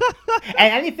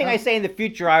 And anything I say in the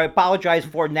future, I apologize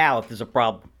for now if there's a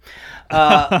problem.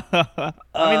 I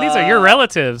mean, these are your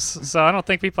relatives, so I don't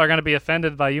think people are going to be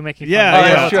offended by you making fun Yeah, of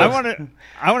their that's relatives. true.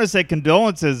 I want to say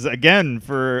condolences again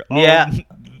for all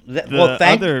Well,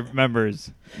 thank other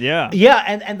members. Yeah. Yeah,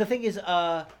 and the thing is,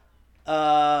 I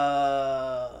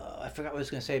forgot what I was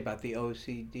going to say about the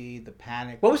OCD, the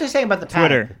panic. What was I saying about the panic?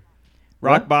 Twitter.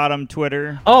 Rock What? bottom,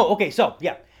 Twitter. Oh, okay. So,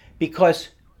 yeah, because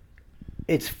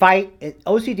it's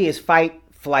OCD is fight,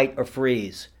 flight, or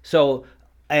freeze. So,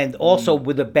 and also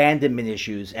with abandonment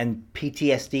issues and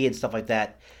PTSD and stuff like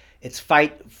that, it's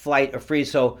fight, flight, or freeze.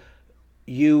 So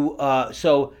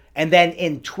and then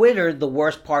in Twitter, the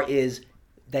worst part is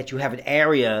that you have an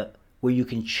area where you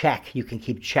can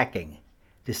keep checking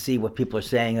to see what people are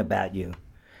saying about you.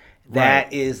 Right.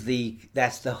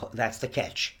 That's the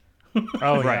catch.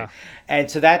 Oh, Right. yeah. And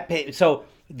so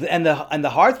the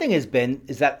hard thing is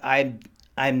that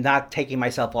I'm not taking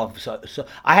myself off. So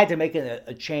I had to make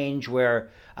a change where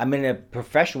I'm in a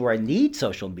profession where I need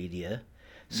social media.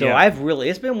 So Yeah.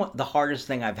 it's been the hardest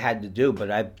thing I've had to do, but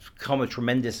I've come a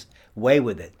tremendous way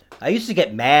with it. I used to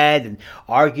get mad and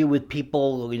argue with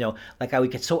people, like I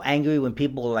would get so angry when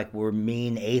people were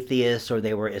mean atheists or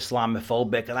they were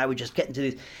Islamophobic, and I would just get into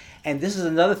these. And this is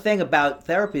another thing about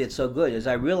therapy that's so good, is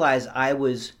I realized I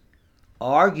was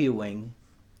arguing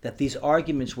that these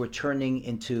arguments were turning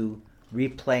into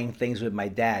replaying things with my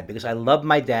dad, because I loved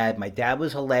my dad. My dad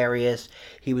was hilarious.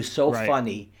 He was so Right.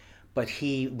 funny, but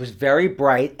he was very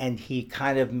bright, and he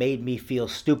kind of made me feel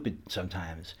stupid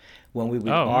sometimes when we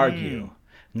would argue.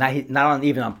 not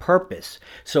even on purpose.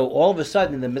 So all of a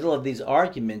sudden, in the middle of these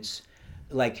arguments,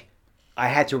 like I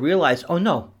had to realize, oh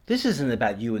no, this isn't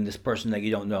about you and this person that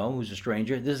you don't know, who's a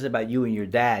stranger. This is about you and your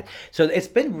dad. So it's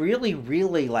been really,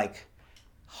 really like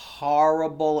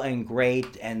horrible and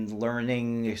great and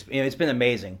learning. It's been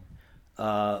amazing.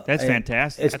 That's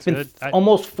fantastic. It's That's been good.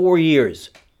 almost 4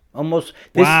 years. Almost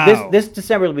this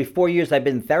December will be 4 years I've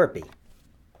been in therapy.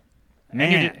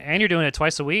 Man. And you're doing it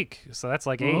twice a week, so that's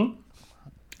like 8.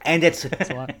 And it's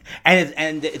a lot.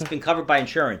 and it's been covered by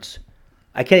insurance.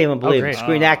 I can't even believe it. great.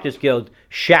 Screen Actors Guild,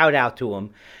 shout out to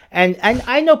them. And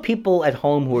I know people at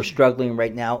home who are struggling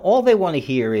right now. All they want to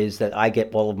hear is that I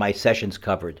get all of my sessions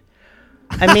covered.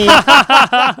 I mean,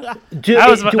 that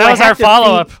was our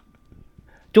follow-up.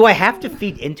 Do I have to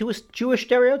feed into a Jewish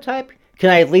stereotype? Can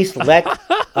I at least let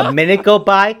a minute go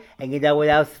by? And you know what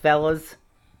else, fellas?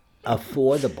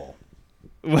 Affordable.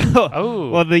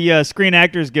 Well, the Screen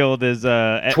Actors Guild is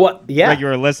a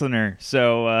regular listener,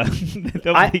 so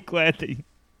they'll be glad to.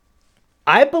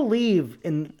 I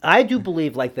do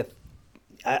believe like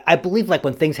I believe like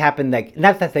when things happen, like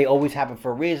not that they always happen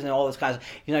for a reason and all this kind of,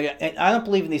 I don't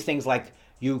believe in these things like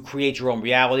you create your own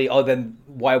reality. Oh, then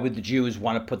why would the Jews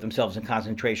want to put themselves in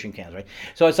concentration camps, right?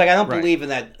 So it's like I don't believe in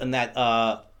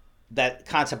that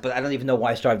concept, but I don't even know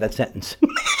why I started that sentence.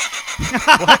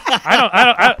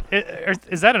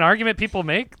 Is that an argument people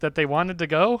make that they wanted to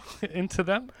go into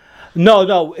them?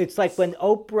 No. It's like when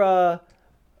Oprah.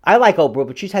 I like Oprah,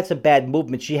 but she's had some bad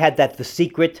movements. She had that the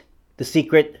secret.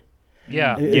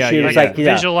 Yeah. She was like,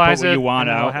 visualize it. You want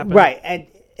out, right? And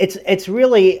it's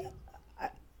really,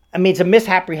 I mean, it's a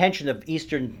misapprehension of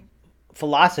Eastern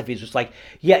philosophies. It's like,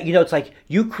 it's like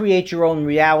you create your own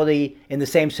reality in the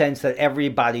same sense that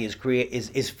everybody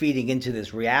is feeding into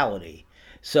this reality.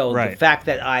 So the fact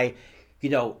that I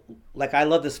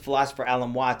love this philosopher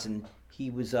Alan Watts, and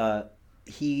he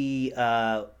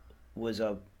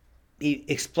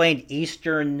explained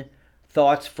Eastern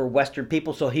thoughts for Western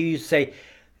people. So he used to say,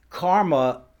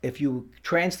 karma, if you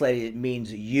translate it,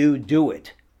 means you do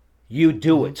it. You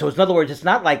do it. So in other words, it's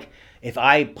not like if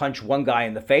I punch one guy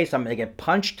in the face, I'm going to get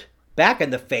punched back in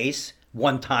the face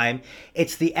one time.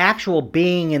 It's the actual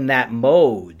being in that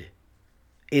mode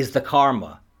is the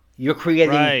karma. You're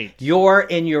creating, you're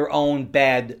in your own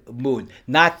bad mood.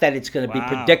 Not that it's going to be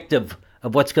predictive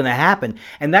of what's going to happen.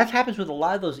 And that happens with a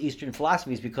lot of those Eastern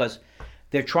philosophies because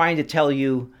they're trying to tell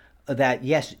you that,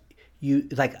 yes, you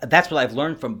like, that's what I've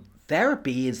learned from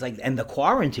therapy is like, and the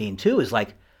quarantine too, is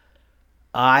like,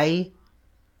 I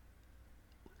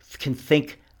can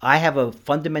think, I have a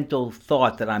fundamental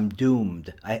thought that I'm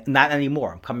doomed. Not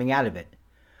anymore. I'm coming out of it.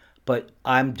 But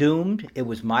I'm doomed. It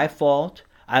was my fault.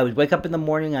 I would wake up in the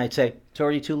morning and I'd say, it's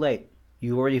already too late.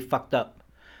 You already fucked up.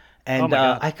 And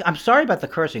I'm sorry about the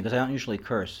cursing because I don't usually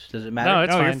curse. Does it matter? No,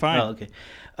 it's fine. You're fine. Oh, okay.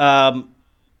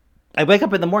 I wake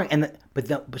up in the morning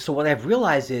so what I've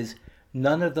realized is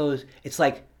none of those, it's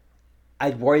like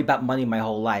I'd worry about money my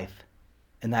whole life.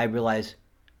 And I realize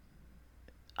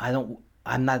I'm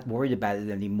not worried about it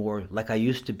anymore like I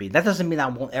used to be. That doesn't mean I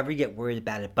won't ever get worried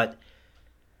about it, but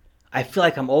I feel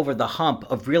like I'm over the hump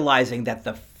of realizing that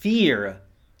the fear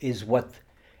is what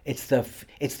it's the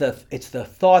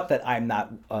thought that I'm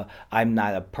not I'm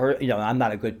not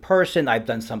a good person. I've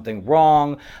done something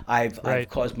wrong. I've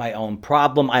caused my own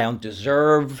problem. I don't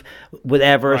deserve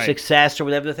whatever success or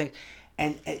whatever the thing.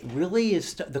 And it really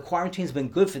is. The quarantine's been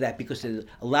good for that because it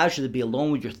allows you to be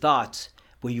alone with your thoughts,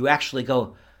 where you actually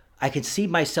go, I can see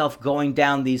myself going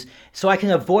down these, so I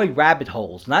can avoid rabbit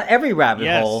holes. Not every rabbit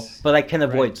hole, but I can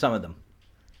avoid some of them.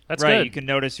 That's good. You can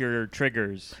notice your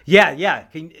triggers. Yeah.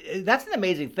 That's an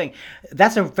amazing thing.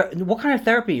 What kind of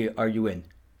therapy are you in?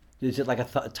 Is it like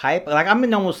a type? Like I'm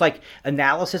in almost like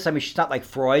analysis. I mean, she's not like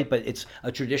Freud, but it's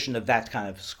a tradition of that kind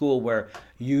of school where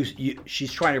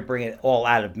she's trying to bring it all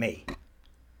out of me.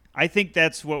 I think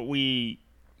that's what we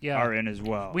are in as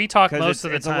well. We talk most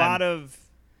of the time.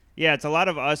 It's a lot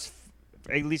of us,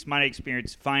 at least my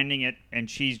experience, finding it, and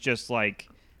she's just like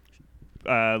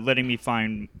letting me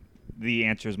find the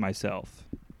answers myself.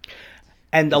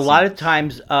 And a lot of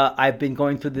times I've been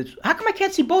going through this. How come I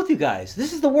can't see both you guys?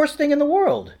 This is the worst thing in the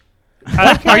world.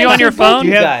 Are you on your phone?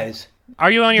 You guys.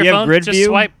 Are you on your phone? Grid Just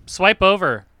view? swipe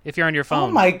over if you're on your phone.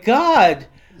 Oh my God!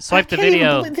 Swipe the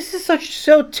video. This is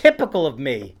so typical of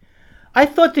me. I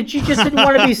thought that you just didn't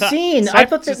want to be seen. I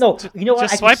thought that you know what?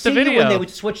 Just I swipe could see the video you when they would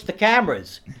switch the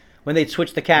cameras.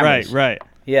 Right.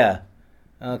 Yeah.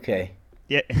 Okay.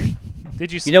 Yeah.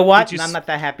 Did you? You know what? Did you, I'm not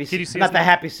that happy. Did you see I'm not that his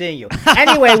happy seeing you.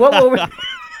 Anyway, what were we?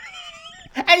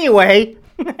 Anyway.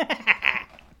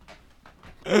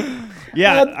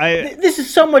 Yeah. This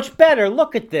is so much better.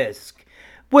 Look at this.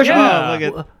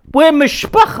 We're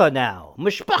mishpacha now.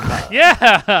 Mishpacha.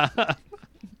 Yeah.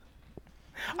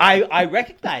 I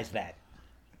recognize that.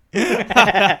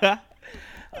 I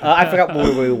forgot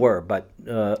where we were, but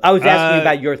I was asking you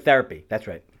about your therapy. That's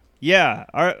right. Yeah.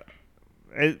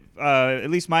 At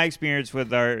least my experience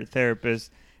with our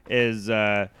therapist is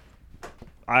I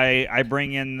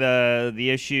bring in the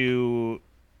issue.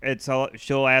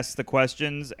 She'll ask the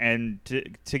questions, and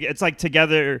it's like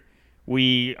together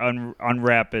we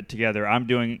unwrap it together. I'm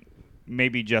doing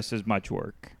maybe just as much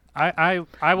work. I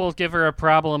will give her a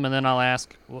problem, and then I'll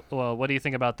ask, well, what do you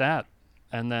think about that?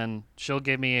 And then she'll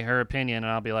give me her opinion,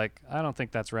 and I'll be like, I don't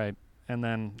think that's right. And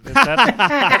then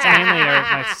that's mainly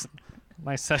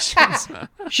my sessions.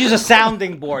 She's a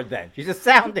sounding board then. She's a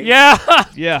sounding Yeah.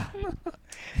 Yeah.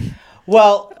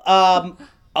 Well,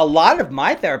 a lot of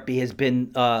my therapy has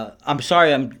been. I'm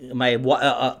sorry. I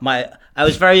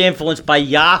was very influenced by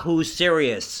Yahoo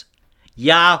Serious.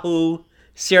 Yahoo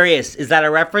Serious. Is that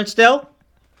a reference still?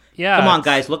 Yeah. Come on,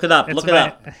 guys, look it up. Look it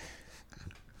up.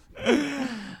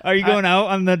 Are you going out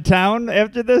on the town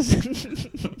after this?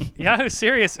 Yahoo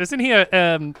Serious. Isn't he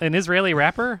an Israeli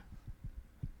rapper?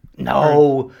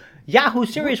 No. Yahoo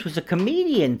Serious was a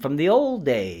comedian from the old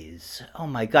days. Oh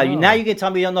my God! Now you can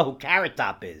tell me you don't know who Carrot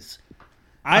Top is.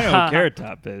 I know who Carrot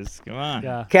Top is. Come on.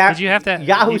 Yeah. Did you have to?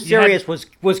 Yahoo Serious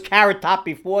was Carrot Top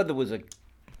before there was a.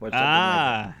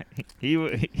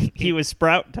 He was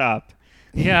Sprout Top.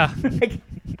 Yeah.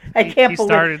 I can't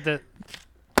believe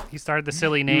he started the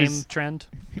silly name trend.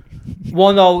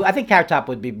 Well, no, I think Carrot Top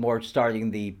would be more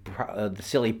starting the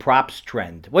silly props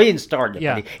trend. Well, he didn't start it,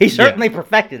 but he certainly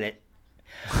perfected it.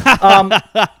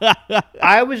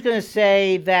 I was going to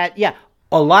say that,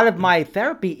 a lot of my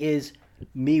therapy is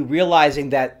me realizing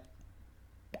that,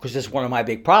 because this is one of my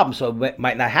big problems, so it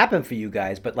might not happen for you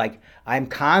guys, but like I'm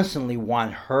constantly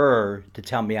want her to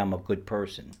tell me I'm a good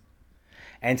person.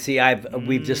 And see,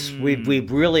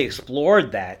 we've really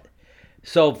explored that.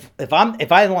 So if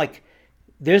I don't like,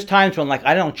 there's times when like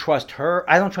I don't trust her.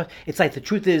 It's like the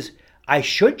truth is I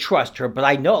should trust her, but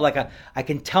I know like I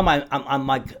can tell I'm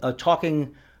like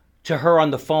talking to her on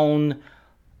the phone,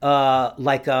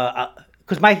 because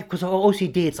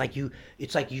OCD it's like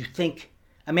you think.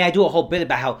 I mean, I do a whole bit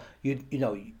about how you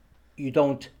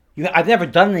don't. I've never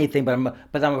done anything, but I'm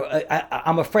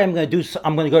afraid I'm going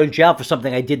to go to jail for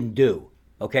something I didn't do.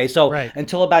 Okay, so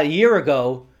until about 2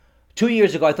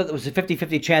 years ago, I thought there was a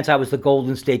 50-50 chance I was the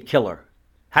Golden State Killer.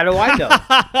 How do I know?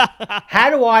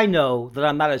 How do I know that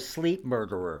I'm not a sleep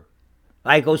murderer?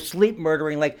 I go sleep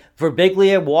murdering like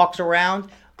Verbiglia walks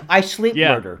around. I sleep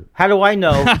murder. How do I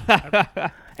know?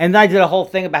 And then I did a whole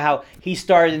thing about how he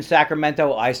started in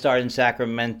Sacramento. I started in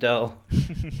Sacramento.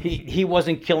 He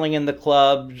wasn't killing in the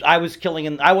clubs. I wasn't killing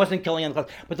in the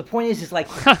clubs. But the point is like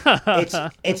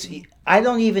it's I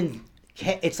don't even.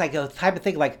 It's like a type of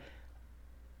thing like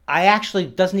I actually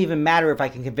doesn't even matter if I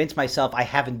can convince myself I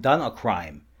haven't done a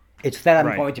crime. It's that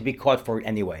I'm going to be caught for it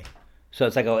anyway. So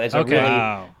it's like a really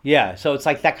So it's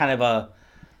like that kind of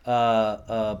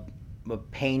a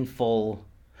painful.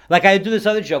 Like I do this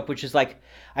other joke, which is like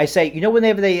I say,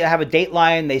 whenever they have a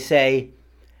Dateline, they say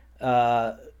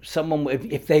someone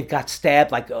if they've got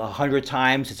stabbed like 100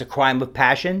 times, it's a crime of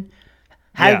passion.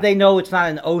 How do they know it's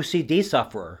not an OCD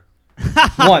sufferer?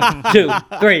 1, 2,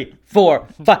 3, 4,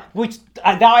 5. Which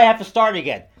now I have to start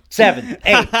again. 7,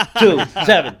 8, 2,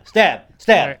 7.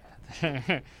 Stab.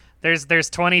 There's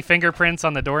 20 fingerprints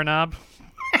on the doorknob.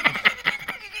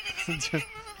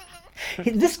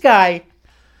 This guy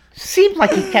seemed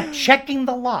like he kept checking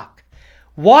the lock.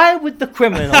 Why would the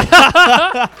criminal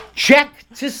check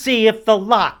to see if the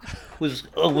lock was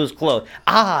closed?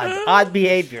 Odd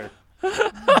behavior.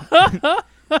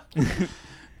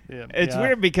 It's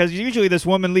weird because usually this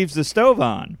woman leaves the stove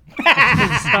on.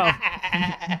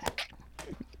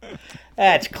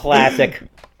 That's classic.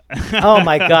 Oh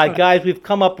my God, guys, we've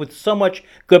come up with so much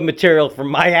good material for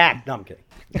my act. No, I'm kidding.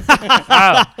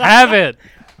 Have it.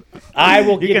 I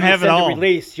will give you have it all. A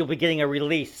release. You'll be getting a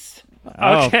release.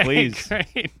 Okay, please.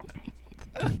 Great.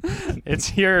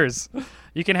 It's yours.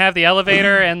 You can have the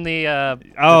elevator and the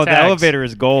the elevator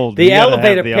is gold. The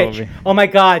elevator pitch. Oh my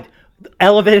God,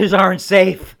 elevators aren't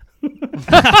safe.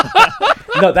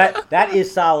 No, that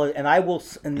is solid, and I will.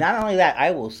 And not only that, I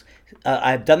will.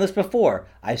 I've done this before.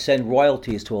 I send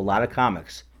royalties to a lot of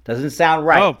comics. Doesn't sound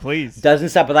right. Oh, please. Doesn't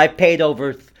sound. But I paid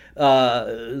over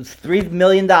 $3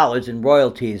 million in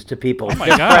royalties to people. Oh my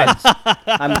God.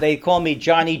 Friends. They call me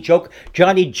Johnny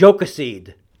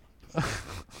Jokeseed.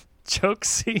 Joke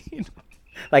seed.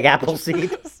 Like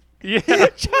Appleseed. Yeah.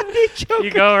 Johnny Joker.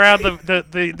 You go around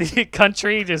the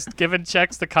country just giving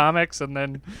checks to comics and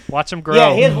then watch them grow.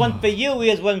 Yeah, here's one for you.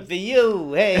 Here's one for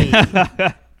you.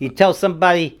 Hey, you tell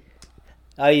somebody,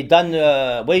 you done?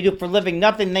 What do you do for a living?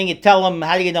 Nothing. Then you tell them,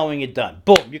 how do you know when you're done?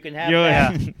 Boom, you can have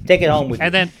that. Take it home with you.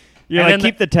 And then You're and like,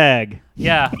 then keep the tag.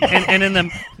 Yeah, and in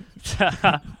the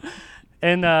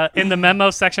in the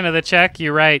memo section of the check,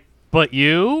 you write, "But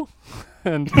you,"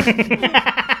 and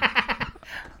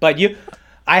But you,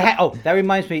 that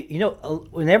reminds me. You know,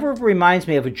 whenever it reminds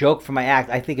me of a joke for my act,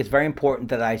 I think it's very important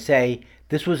that I say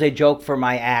this was a joke for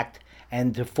my act,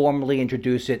 and to formally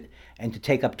introduce it and to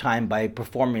take up time by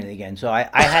performing it again. So I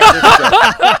had this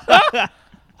joke.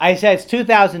 I said it's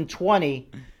 2020,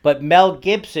 but Mel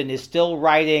Gibson is still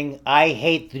writing "I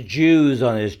hate the Jews"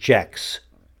 on his checks.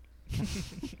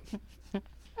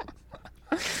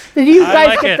 Did you guys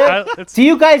like get it. that? Do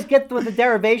you guys get what the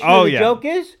derivation of the yeah. joke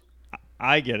is?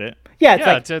 I get it. Yeah,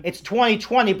 it's Yeah, like it's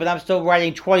 2020, but I'm still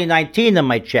writing 2019 on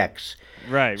my checks.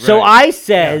 Right. So I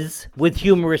says, with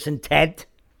humorous intent,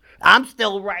 I'm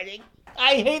still writing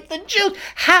 "I hate the Jews."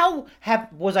 How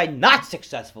was I not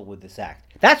successful with this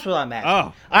act? That's what I'm asking.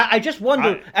 Oh. I just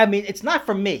wonder. I mean, it's not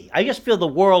for me. I just feel the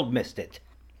world missed it.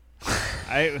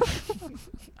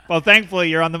 Well, thankfully,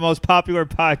 you're on the most popular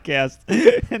podcast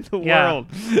in the world.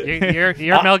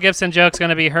 Your Mel Gibson joke's going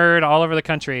to be heard all over the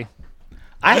country.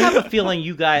 I have a feeling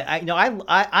you guys.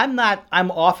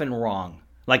 I'm often wrong.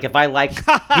 Like if I like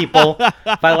people,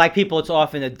 it's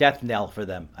often a death knell for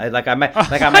them. I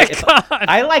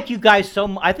like you guys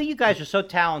so. I think you guys are so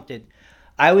talented.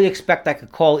 I would expect I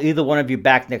could call either one of you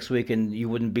back next week and you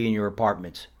wouldn't be in your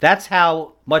apartments. That's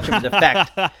how much of an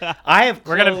effect. I have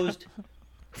closed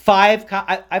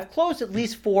I've closed at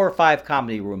least 4 or 5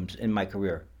 comedy rooms in my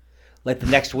career. Like the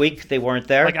next week, they weren't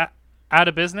there. Like out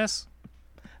of business?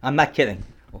 I'm not kidding.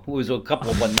 It was a couple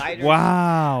of one-nighters.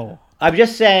 Wow. I'm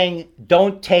just saying,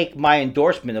 don't take my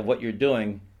endorsement of what you're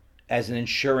doing as an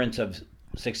insurance of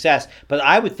success. But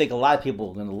I would think a lot of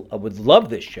people would love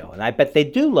this show, and I bet they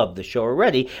do love the show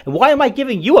already. And why am I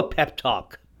giving you a pep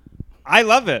talk? I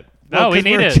love it. No, we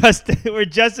need it. We're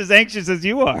just as anxious as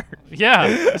you are. Yeah,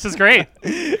 this is great.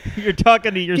 You're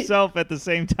talking to yourself at the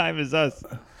same time as us.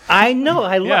 I know.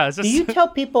 I love. Yeah, do you tell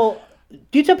people?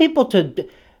 Do you tell people to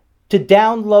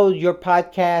download your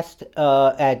podcast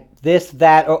at this,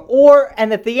 that, or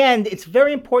and at the end, it's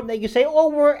very important that you say,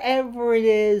 wherever it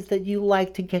is that you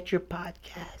like to get your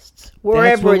podcasts. Wherever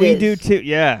That's what it is. we do too.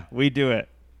 Yeah, we do it.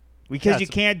 Because you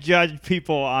can't judge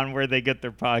people on where they get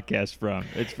their podcast from.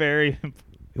 It's very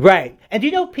right. And do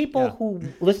you know people who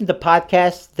listen to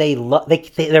podcasts?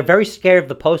 They're very scared of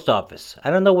the post office. I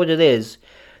don't know what it is.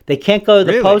 They can't go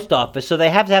to the post office, so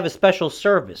they have to have a special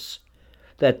service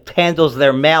that handles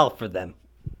their mail for them.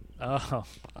 Oh.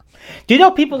 Do you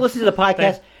know people listen to the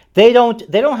podcast? They don't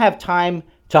have time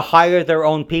to hire their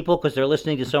own people because they're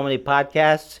listening to so many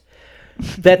podcasts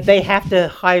that they have to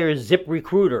hire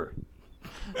ZipRecruiter.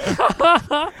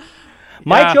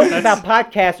 My jokes about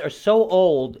podcasts are so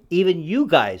old, even you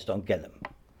guys don't get them.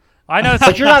 I know,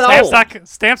 but you're not old.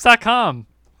 Stamps.com.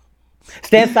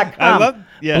 Stamps.com.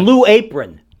 Blue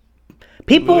Apron.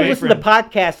 People who listen to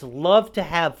podcasts love to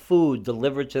have food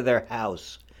delivered to their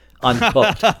house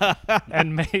uncooked.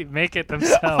 And make it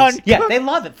themselves. Yeah, they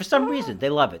love it. For some reason, they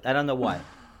love it. I don't know why.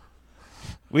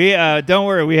 We don't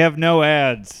worry, we have no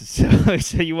ads,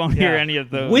 so you won't hear any of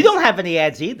those. We don't have any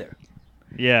ads either.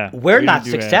 Yeah. We're not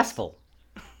successful.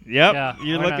 Yep. Yeah,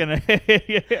 you're looking at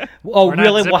it. Oh,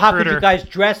 really? Well, how could you guys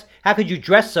dress? How could you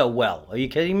dress so well? Are you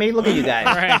kidding me? Look at you guys.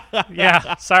 Right.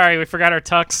 Yeah. Sorry, we forgot our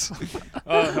tux.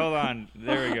 Oh, hold on.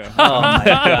 There we go. Oh, my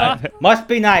God. Must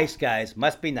be nice, guys.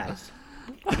 Must be nice.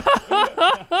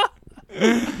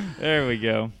 There we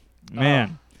go.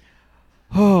 Man.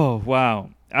 Oh,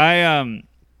 wow.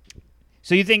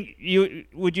 So you think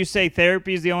would you say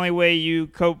therapy is the only way you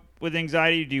cope with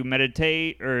anxiety? Do you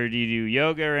meditate or do you do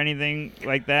yoga or anything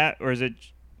like that, or is it?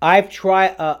 I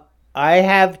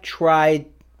have tried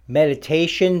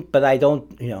meditation, but I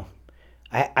don't.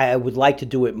 I would like to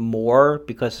do it more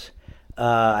because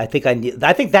I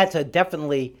think that's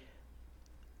definitely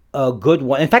a good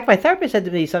one. In fact, my therapist said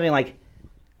to me something like,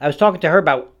 I was talking to her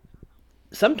about.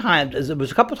 Sometimes it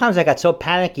was a couple of times I got so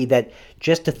panicky that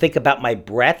just to think about my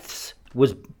breaths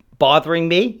was bothering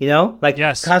me, like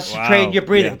concentrate on your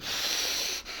breathing.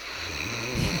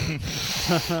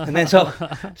 Yeah. And then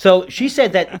so she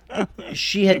said that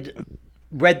she had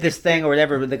read this thing or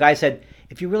whatever, but the guy said,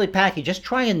 if you're really panicky, just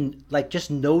try and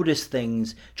just notice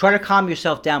things. Try to calm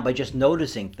yourself down by just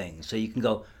noticing things. So you can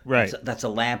go, right, that's a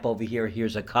lamp over here,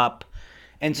 here's a cup.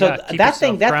 And so that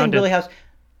thing really helps.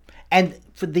 and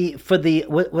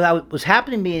what was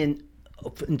happening to me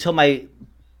until my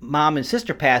mom and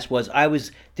sister passed was I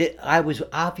was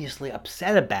obviously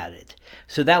upset about it.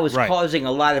 So that was causing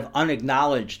a lot of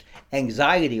unacknowledged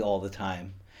anxiety all the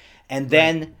time. And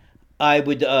then I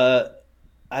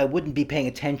wouldn't be paying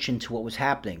attention to what was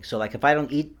happening. So like if I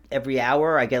don't eat every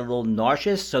hour, I get a little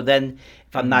nauseous. So then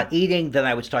if I'm not eating, then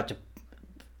I would start to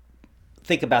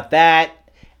think about that.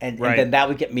 And then that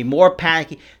would get me more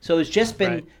panicky. So it's just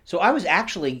been. So I was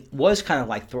kind of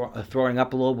like throwing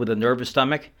up a little with a nervous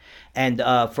stomach, and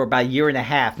for about a year and a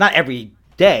half. Not every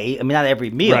day. I mean, not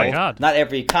every meal, not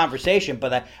every conversation.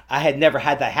 But I had never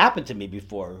had that happen to me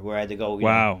before, where I had to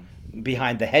go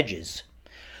behind the hedges.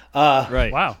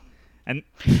 Wow. And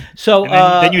so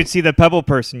then you'd see the pebble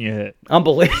person you hit.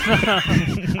 Unbelievable.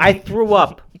 I threw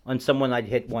up on someone I'd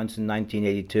hit once in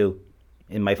 1982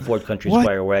 in my Ford Country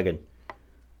Squire wagon.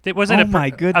 Was it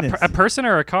a person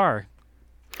or a car?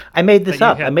 I made this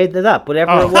up. I made it up.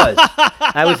 Whatever it was.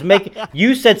 I was making.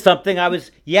 You said something. I was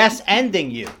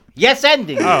ending you.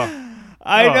 Ending you.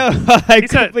 I know.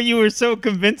 But you were so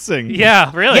convincing. Yeah,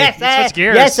 really.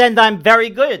 Yes, and I'm very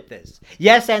good at this.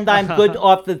 Yes, and I'm good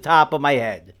off the top of my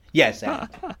head. Yes, and.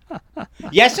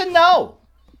 Yes and no.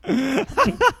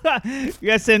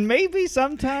 Yes, and maybe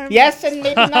sometimes. Yes, and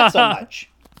maybe not so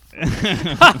much.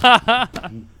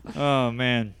 Oh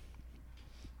man.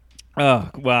 Oh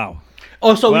wow.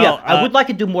 Oh, so I would like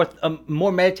to do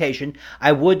more meditation.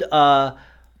 I would,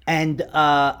 and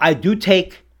I do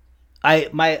take. I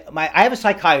have a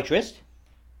psychiatrist,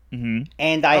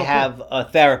 and I have a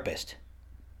therapist.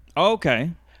 Oh,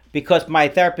 okay. Because my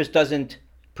therapist doesn't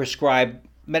prescribe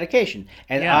medication,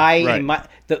 and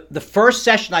the first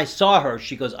session I saw her,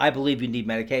 she goes, "I believe you need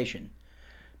medication,"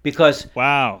 because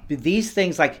these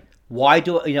things like why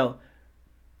do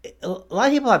a lot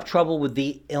of people have trouble with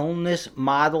the illness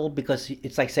model because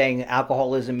it's like saying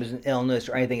alcoholism is an illness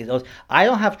or anything else. I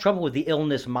don't have trouble with the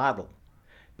illness model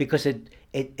because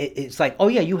it's like, oh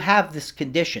yeah, you have this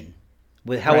condition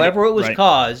with however it was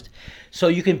caused, so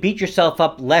you can beat yourself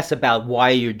up less about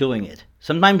why you're doing it.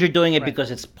 Sometimes you're doing it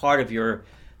because it's part of your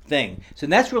thing. So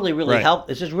that's really helped.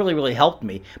 It's just really helped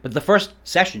me. But the first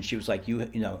session, she was like,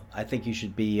 I think you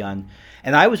should be on.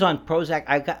 And I was on Prozac.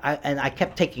 I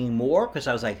kept taking more because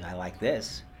I was like, I like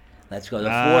this. Let's go to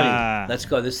 40. Let's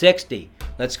go to 60.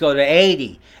 Let's go to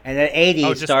 80. And at 80,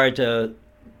 it started to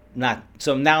not.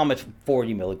 So now I'm at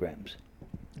 40 milligrams.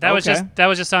 That was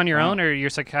just on your own, or your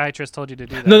psychiatrist told you to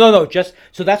do that? No. Just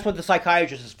so that's what the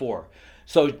psychiatrist is for.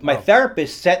 So my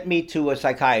therapist sent me to a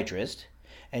psychiatrist,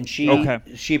 and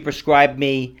she prescribed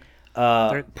me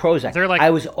Prozac.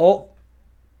 I was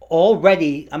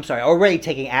already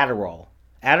taking Adderall.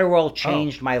 Adderall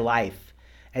changed my life.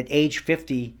 At age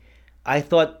 50, I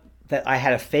thought that I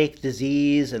had a fake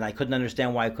disease, and I couldn't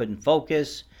understand why I couldn't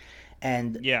focus.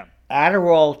 And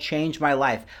Adderall changed my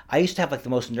life. I used to have like the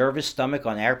most nervous stomach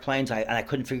on airplanes, and I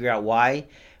couldn't figure out why.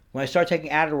 When I started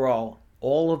taking Adderall,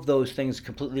 all of those things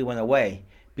completely went away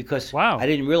because I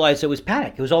didn't realize it was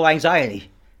panic. It was all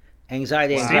anxiety.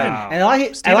 Anxiety. And a lot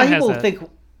of people think,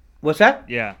 what's that?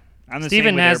 Yeah.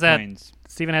 Steven has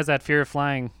that fear of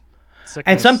flying sickness.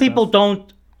 And some people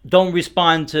don't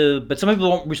respond to, but some people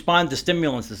don't respond to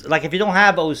stimulants. Like if you don't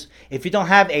have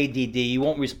ADD, you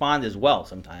won't respond as well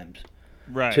sometimes.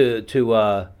 Right.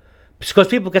 Because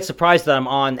people get surprised that I'm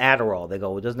on Adderall. They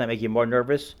go, well, doesn't that make you more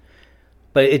nervous?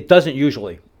 But it doesn't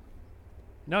usually.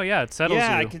 No, it settles you.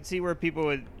 Yeah, I can see where people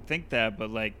would think that, but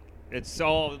like it's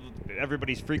all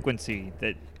everybody's frequency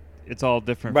that it's all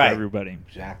different for everybody.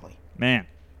 Exactly. Man.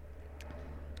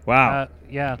 Wow.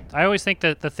 I always think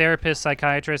that the therapist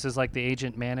psychiatrist is like the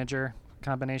agent manager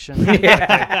combination. Like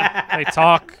they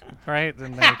talk, right?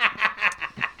 And they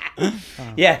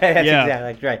that's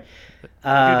exactly right.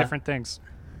 Do different things,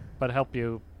 but help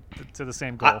you to the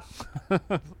same goal.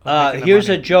 Here's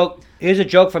a joke. Here's a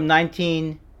joke from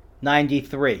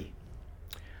 1993.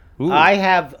 Ooh. I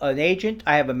have an agent.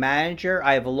 I have a manager.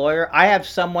 I have a lawyer. I have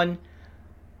someone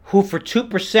who, for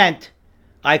 2%,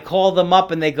 I call them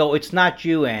up and they go, "It's not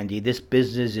you, Andy. This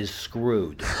business is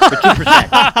screwed." For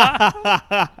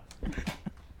 2%.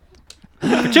 For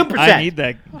 2%. I need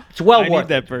that. It's well worth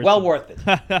it. Well worth it.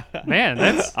 Man,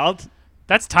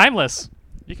 that's timeless.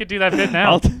 You could do that bit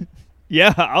now.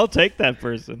 I'll take that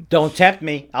person. Don't tempt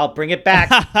me. I'll bring it back.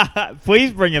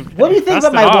 Please bring it back. What do you think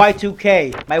about my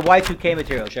Y2K? My Y2K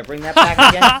material. Should I bring that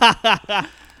back again?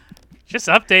 Just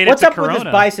update it What's to up Corona. with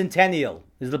this bicentennial?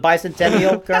 Is the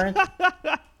bicentennial current?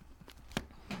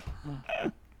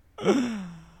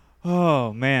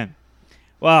 Oh, man.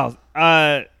 Wow.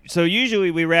 So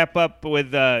usually we wrap up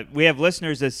with we have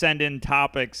listeners that send in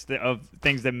topics of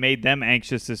things that made them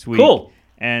anxious this week. Cool.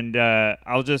 And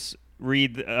I'll just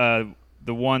read the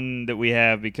one that we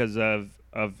have because of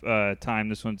time.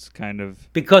 This one's kind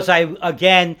of because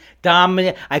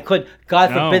Dominic, I could.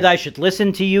 God forbid I should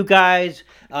listen to you guys.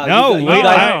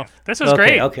 No, this was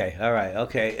great. Okay, all right,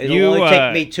 okay. It'll only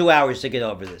take me 2 hours to get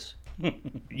over this.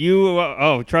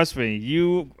 Trust me,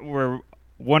 you were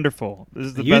wonderful. This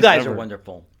is the best You guys ever. are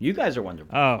wonderful. You guys are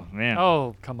wonderful. Oh man.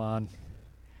 Oh, come on.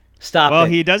 Stop Well, it.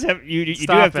 he does have you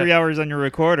do have 3 hours on your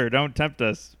recorder. Don't tempt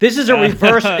us. This is a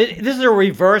reverse. This is a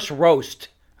reverse roast.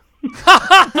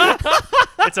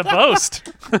 It's a boast.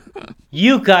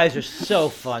 You guys are so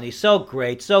funny, so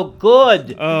great, so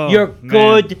good. Oh, You're man.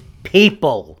 good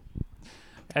people.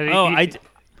 You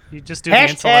just do the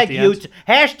insult at the end.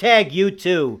 Hashtag you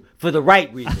too for the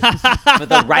right reasons. For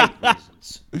the right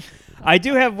reasons. I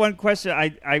do have one question.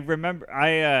 I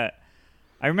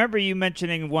remember you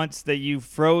mentioning once that you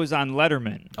froze on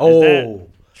Letterman. Is that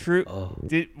true? Oh.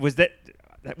 Was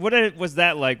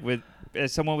that like with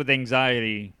as someone with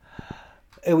anxiety?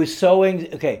 It was so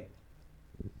okay.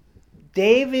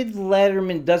 David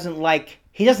Letterman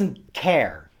he doesn't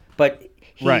care, but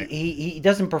he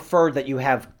doesn't prefer that you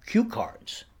have cue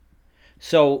cards.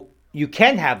 So you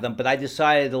can have them, but I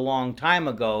decided a long time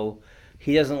ago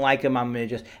he doesn't like them. I'm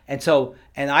gonna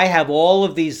and I have all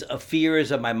of these fears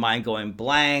of my mind going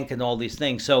blank and all these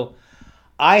things. So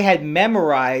I had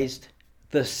memorized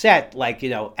the set, like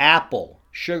Apple,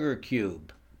 Sugar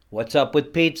Cube, What's Up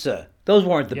with Pizza. Those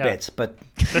weren't the bits, but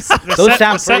those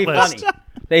sound pretty funny.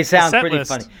 They sound pretty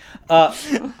funny. I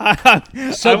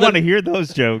want to hear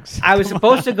those jokes. I was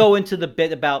supposed to go into the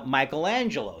bit about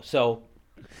Michelangelo, so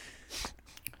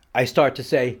I start to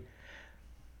say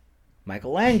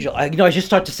Michelangelo. I just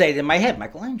start to say it in my head,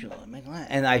 Michelangelo,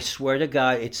 and I swear to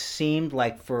God, it seemed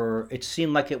like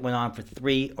it went on for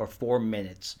 3 or 4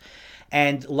 minutes.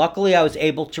 And luckily, I was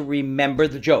able to remember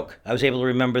the joke. I was able to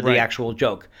remember the actual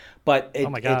joke. But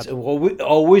it's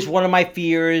always one of my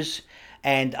fears.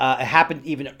 And it happened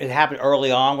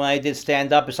early on when I did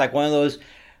stand up. It's like one of those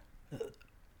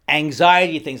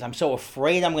anxiety things. I'm so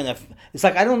afraid I'm gonna. It's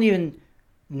like I don't even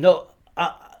know.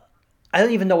 I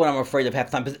don't even know what I'm afraid of half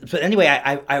the time. But anyway,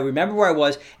 I remember where I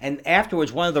was, and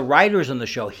afterwards, one of the writers on the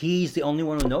show, he's the only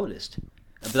one who noticed.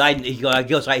 But he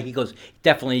goes,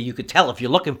 definitely, you could tell if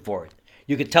you're looking for it.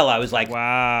 You could tell I was like,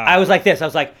 wow. I was like this. I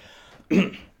was like,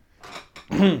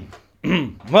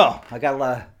 well, I got a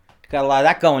lot of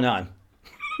that going on.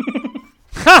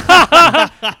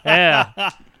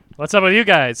 Yeah. What's up with you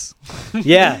guys?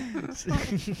 Yeah.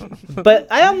 But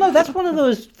I don't know. That's one of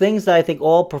those things that I think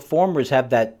all performers have,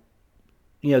 that,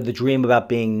 the dream about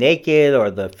being naked or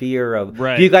the fear of.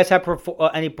 Right. Do you guys have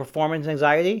any performance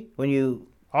anxiety when you?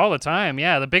 All the time,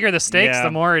 yeah. The bigger the stakes,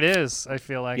 the more it is, I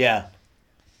feel like. Yeah.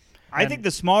 I think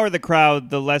the smaller the crowd,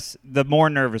 the more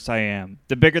nervous I am.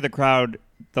 The bigger the crowd,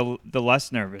 the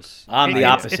less nervous. I'm the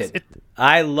opposite.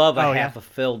 I love half a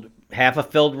filled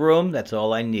room. That's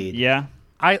all I need. Yeah.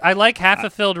 I like half a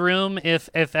filled room if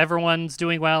everyone's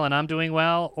doing well and I'm doing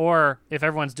well, or if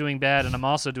everyone's doing bad and I'm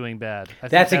also doing bad.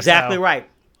 That's exactly right.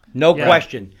 No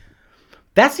question.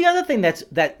 That's the other thing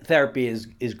that therapy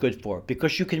is good for,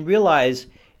 because you can realize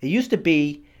it used to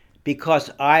be, because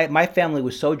my family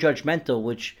was so judgmental,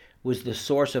 which was the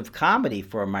source of comedy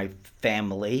for my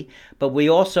family, but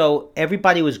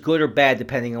everybody was good or bad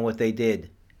depending on what they did.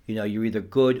 You're either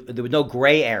good. There were no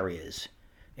gray areas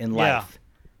in life.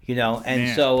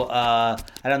 So I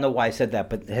don't know why I said that,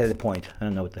 but it had a point. I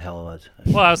don't know what the hell it was.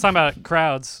 Well, I was talking about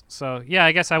crowds, so yeah,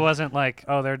 I guess I wasn't like,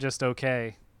 oh, they're just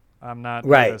okay. I'm not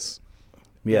right. nervous.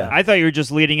 Yeah, I thought you were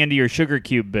just leading into your Sugar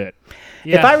Cube bit.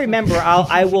 Yeah. If I remember,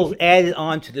 I will add it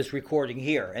on to this recording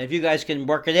here, and if you guys can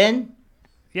work it in,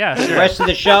 sure. The rest of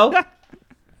the show.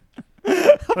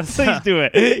 Please do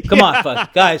it. Come on,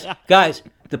 guys.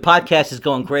 The podcast is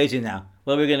going crazy now.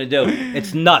 What are we gonna do?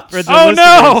 It's nuts.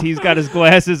 No! He's got his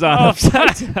glasses on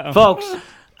upside down. Folks,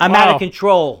 I'm out of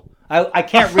control. I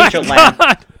can't reach a lamp.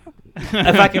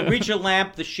 If I could reach a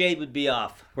lamp, the shade would be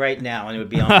off right now, and it would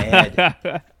be on my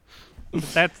head.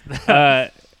 That's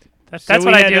what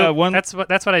I do.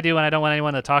 That's what I do when I don't want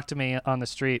anyone to talk to me on the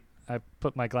street. I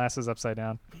put my glasses upside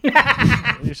down.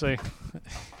 usually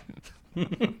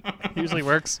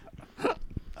works.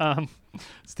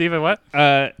 Steven, what?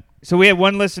 So we had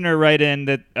one listener write in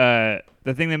that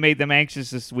the thing that made them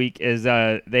anxious this week is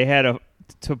they had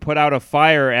to put out a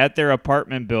fire at their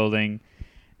apartment building,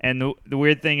 and the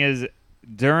weird thing is,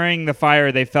 during the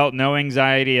fire they felt no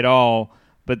anxiety at all,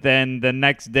 but then the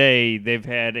next day they've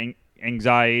had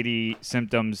anxiety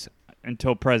symptoms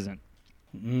until present.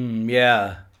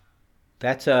 Yeah.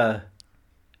 That's Have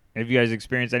you guys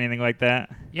experienced anything like that?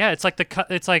 Yeah, it's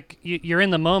like you're in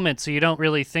the moment, so you don't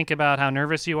really think about how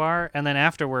nervous you are, and then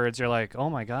afterwards you're like, oh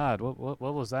my god, what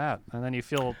was that? And then you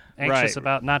feel anxious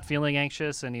about not feeling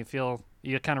anxious, and you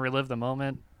kind of relive the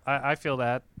moment. I feel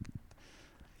that.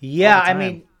 Yeah, I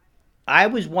mean, I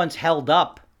was once held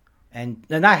up, and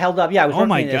not held up. Yeah, I was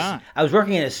I was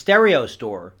working in a stereo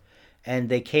store, and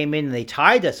they came in and they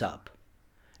tied us up.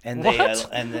 And they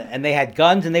and they had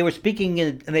guns, and they were speaking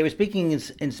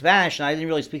in Spanish, and I didn't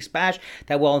really speak Spanish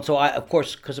that well, and so I, of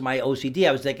course, because of my OCD,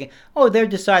 I was thinking, oh, they're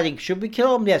deciding, should we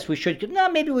kill them? Yes, we should.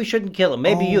 No, maybe we shouldn't kill them.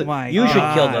 Maybe you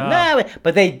should kill them. No,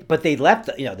 but they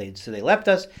left. They left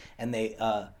us, and they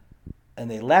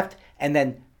left, and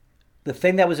then the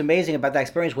thing that was amazing about that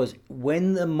experience was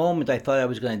when the moment I thought I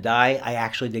was going to die, I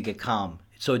actually did get calm.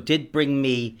 So it did bring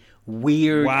me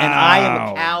weird, and I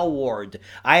am a coward.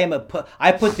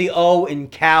 I put the O in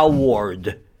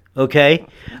coward. Okay,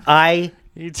 I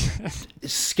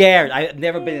scared. I've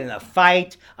never been in a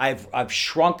fight. I've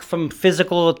shrunk from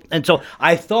physical, and so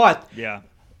I thought. Yeah.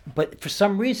 But for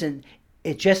some reason,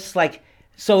 it just like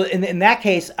so. In that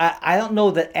case, I don't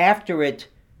know that after it.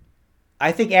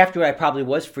 I think after I probably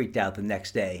was freaked out the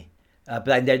next day, but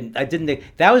I didn't.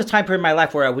 That was a time period in my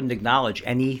life where I wouldn't acknowledge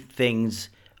any things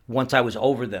once I was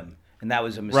over them, and that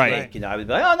was a mistake. Right. I would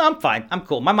be like, "Oh no, I'm fine. I'm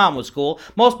cool." My mom was cool.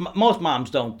 Most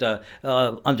moms don't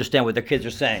understand what their kids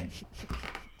are saying.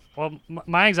 Well,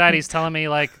 my anxiety is telling me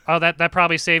like, oh, that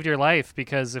probably saved your life,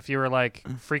 because if you were like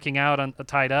freaking out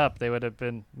tied up,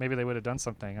 maybe they would have done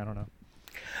something. I don't know.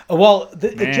 Well,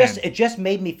 it just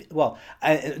made me. Well,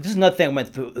 this is another thing I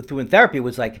went through in therapy.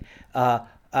 Was like,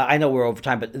 I know we're over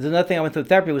time, but another thing I went through in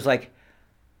therapy was like,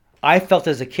 I felt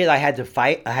as a kid I had to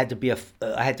fight. I had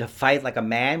to fight like a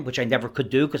man, which I never could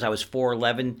do because I was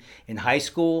 4'11" in high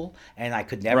school, and I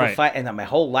could never fight. And my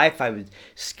whole life I was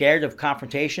scared of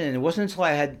confrontation. And it wasn't until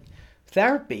I had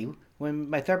therapy when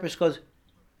my therapist goes,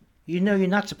 "You're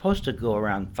not supposed to go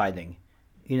around fighting."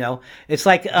 It's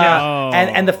like,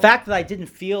 and the fact that I didn't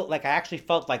feel like I actually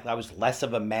felt like I was less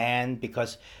of a man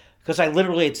because I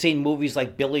literally had seen movies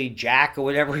like Billy Jack or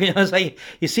whatever. It's like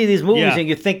you see these movies and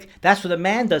you think that's what a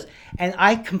man does. And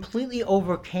I completely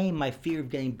overcame my fear of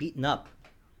getting beaten up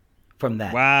from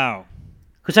that. Wow.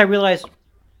 Because I realized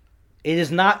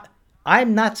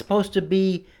I'm not supposed to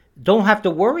be, don't have to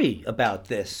worry about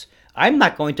this. I'm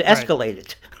not going to escalate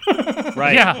it.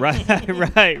 Right. Yeah.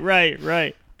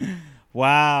 Right.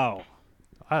 Wow.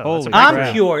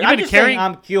 I'm cured. I'm just saying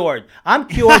I'm cured. I'm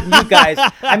cured, and you guys.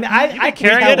 I mean, I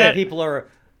can't tell that people are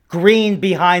green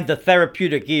behind the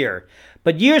therapeutic ear.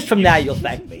 But years from now, you'll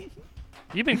thank me.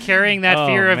 You've been carrying that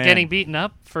fear of getting beaten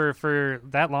up for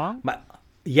that long?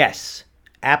 Yes,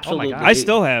 absolutely. Oh my God. I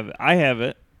still have it. I have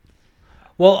it.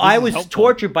 Well, I was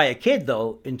tortured by a kid,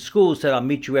 though, in school who said, I'll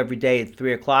meet you every day at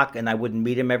 3 o'clock, and I wouldn't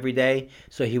meet him every day.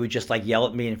 So he would just, like, yell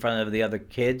at me in front of the other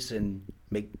kids and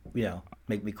make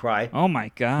me cry. Oh, my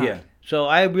God. Yeah. So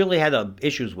I really had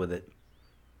issues with it.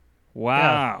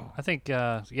 Wow. Yeah, I think,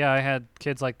 I had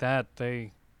kids like that.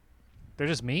 They're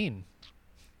just mean.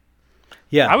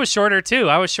 Yeah. I was shorter, too.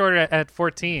 I was shorter at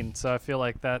 14, so I feel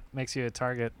like that makes you a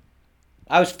target.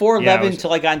 I was 4'11"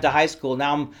 until I got into high school.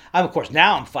 Now I'm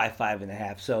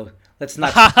 5'5.5". So let's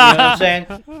not. You know what I'm saying?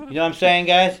 You know what I'm saying,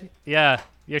 guys? Yeah,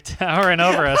 you're towering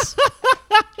over us.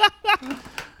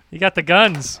 You got the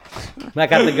guns. I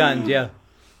got the guns. Yeah,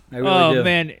 I really do. Oh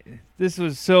man, this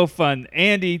was so fun,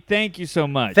 Andy. Thank you so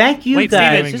much. Thank you,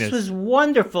 guys. This was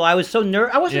wonderful. I was so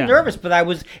I wasn't nervous, but It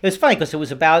was funny because it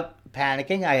was about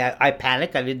panicking. I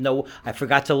panicked. I didn't know. I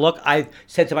forgot to look. I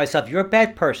said to myself, "You're a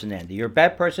bad person, Andy. You're a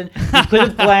bad person. You could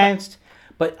have glanced,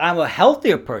 but I'm a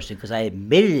healthier person because I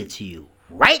admitted it to you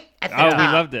right at the top." We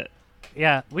loved it.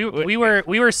 Yeah, we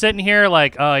were sitting here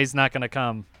like, oh, he's not gonna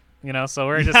come, so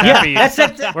we're just happy.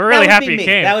 We're really happy he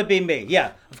came. That would be me.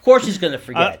 Yeah, of course he's gonna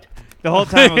forget. The whole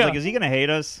time I was like, is he gonna hate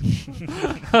us?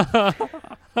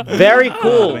 Very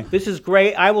cool. This is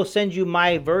great. I will send you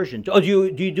my version. Oh, do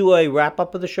you do a wrap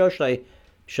up of the show? Should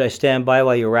I stand by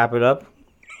while you wrap it up?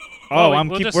 Oh,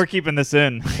 we're keeping this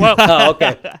in. Well,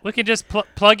 okay. We can just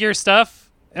plug your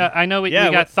stuff. I know we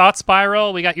got Thought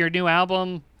Spiral. We got your new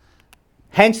album.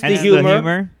 Hence the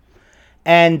humor.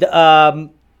 And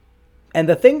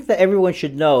the thing that everyone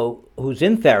should know who's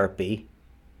in therapy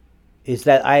is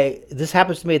that this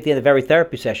happens to me at the end of every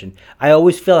therapy session. I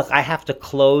always feel like I have to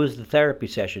close the therapy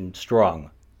session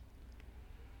strong.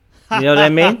 You know what I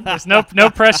mean? There's no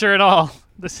pressure at all.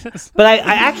 But I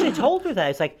actually told her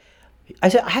that. It's like, I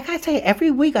said, I gotta tell you,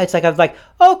 every week I was like,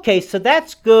 okay, so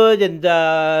that's good, and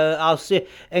I'll see,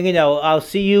 and I'll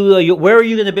see you. Where are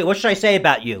you gonna be? What should I say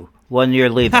about you? when you're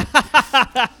leaving.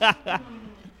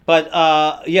 But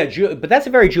but that's a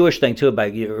very Jewish thing too.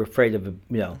 About you're afraid of,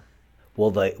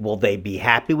 will they be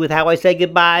happy with how I say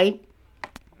goodbye?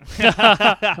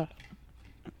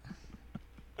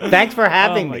 Thanks for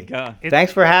having me. Oh my God!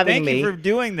 Thanks for having me. Thank you for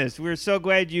doing this. We're so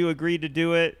glad you agreed to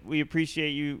do it. We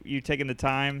appreciate you taking the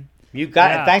time. You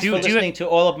got it. Thanks for listening to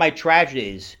all of my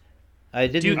tragedies. I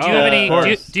didn't. Do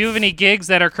you have any gigs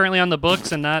that are currently on the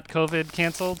books and not COVID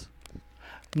canceled?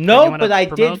 No, but I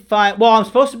did find. Well, I'm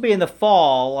supposed to be in the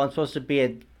fall. I'm supposed to be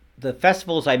at the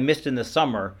festivals I missed in the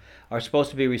summer are supposed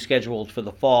to be rescheduled for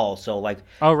the fall. So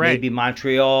maybe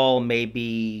Montreal,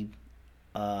 maybe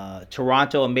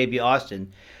Toronto, and maybe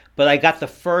Austin. But I got the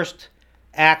first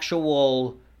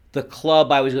the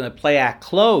club I was going to play at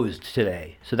closed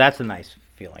today. So that's a nice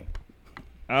feeling.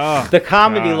 Oh, the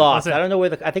Comedy Loft. I don't know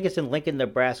where I think it's in Lincoln,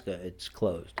 Nebraska. It's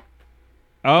closed.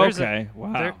 Oh, okay.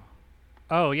 Wow.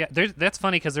 Oh yeah, that's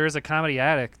funny because there is a Comedy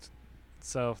Addict.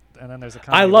 So and then there's a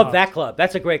Comedy I love Loft. that club.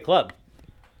 That's a great club.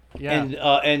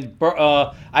 Yeah. And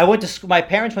I went to my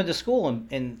parents went to school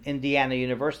in Indiana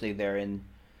University there in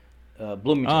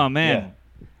Bloomington. Oh man, yeah.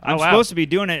 I'm supposed to be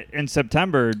doing it in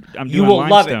September. You will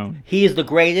love it. He is the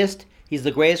greatest. He's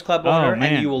the greatest club owner,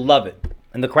 and you will love it.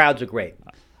 And the crowds are great.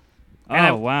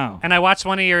 Wow. And I watched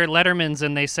one of your Lettermans,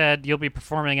 and they said you'll be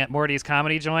performing at Morty's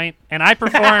Comedy Joint, and I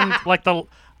performed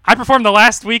I performed the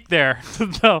last week there.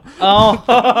 So. Oh.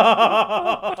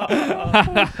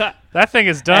 That thing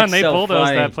is done. That's they so bulldozed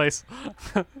funny. that place.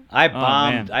 I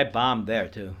bombed. I bombed there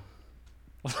too.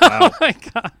 Wow. Oh my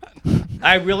God.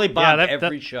 I really bombed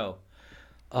every show.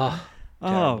 Oh,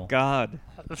 terrible. God.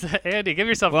 Andy, give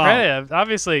yourself credit.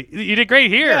 Obviously, you did great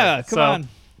here. Yeah, come on.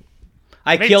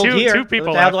 I killed here. Two people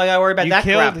what the hell do I got to worry about that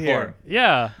crap here. for?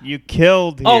 Yeah. You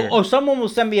killed here. Oh, someone will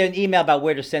send me an email about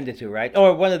where to send it to, right?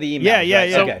 Or one of the emails. Yeah.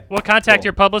 So okay. we'll contact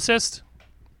your publicist?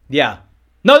 Yeah.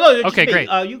 No. Okay, great.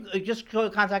 You just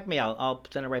contact me. I'll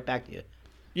send it right back to you.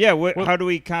 Yeah, how do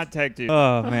we contact you?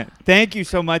 Oh, man. Thank you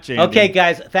so much, Andy. Okay,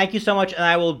 guys. Thank you so much, and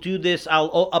I will do this.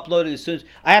 I'll upload it as soon as...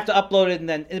 I have to upload it, and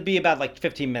then it'll be about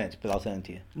 15 minutes, but I'll send it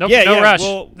to you. Nope, no rush.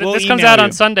 We'll this comes out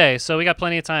on Sunday, so we got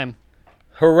plenty of time.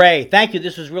 Hooray. Thank you.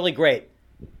 This was really great.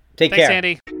 Thanks, care.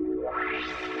 Andy.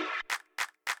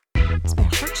 My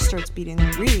heart starts beating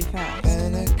really fast.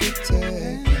 And I keep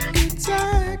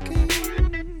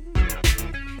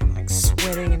I'm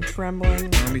sweating and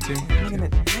trembling. Me too. Am I gonna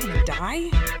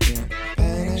die?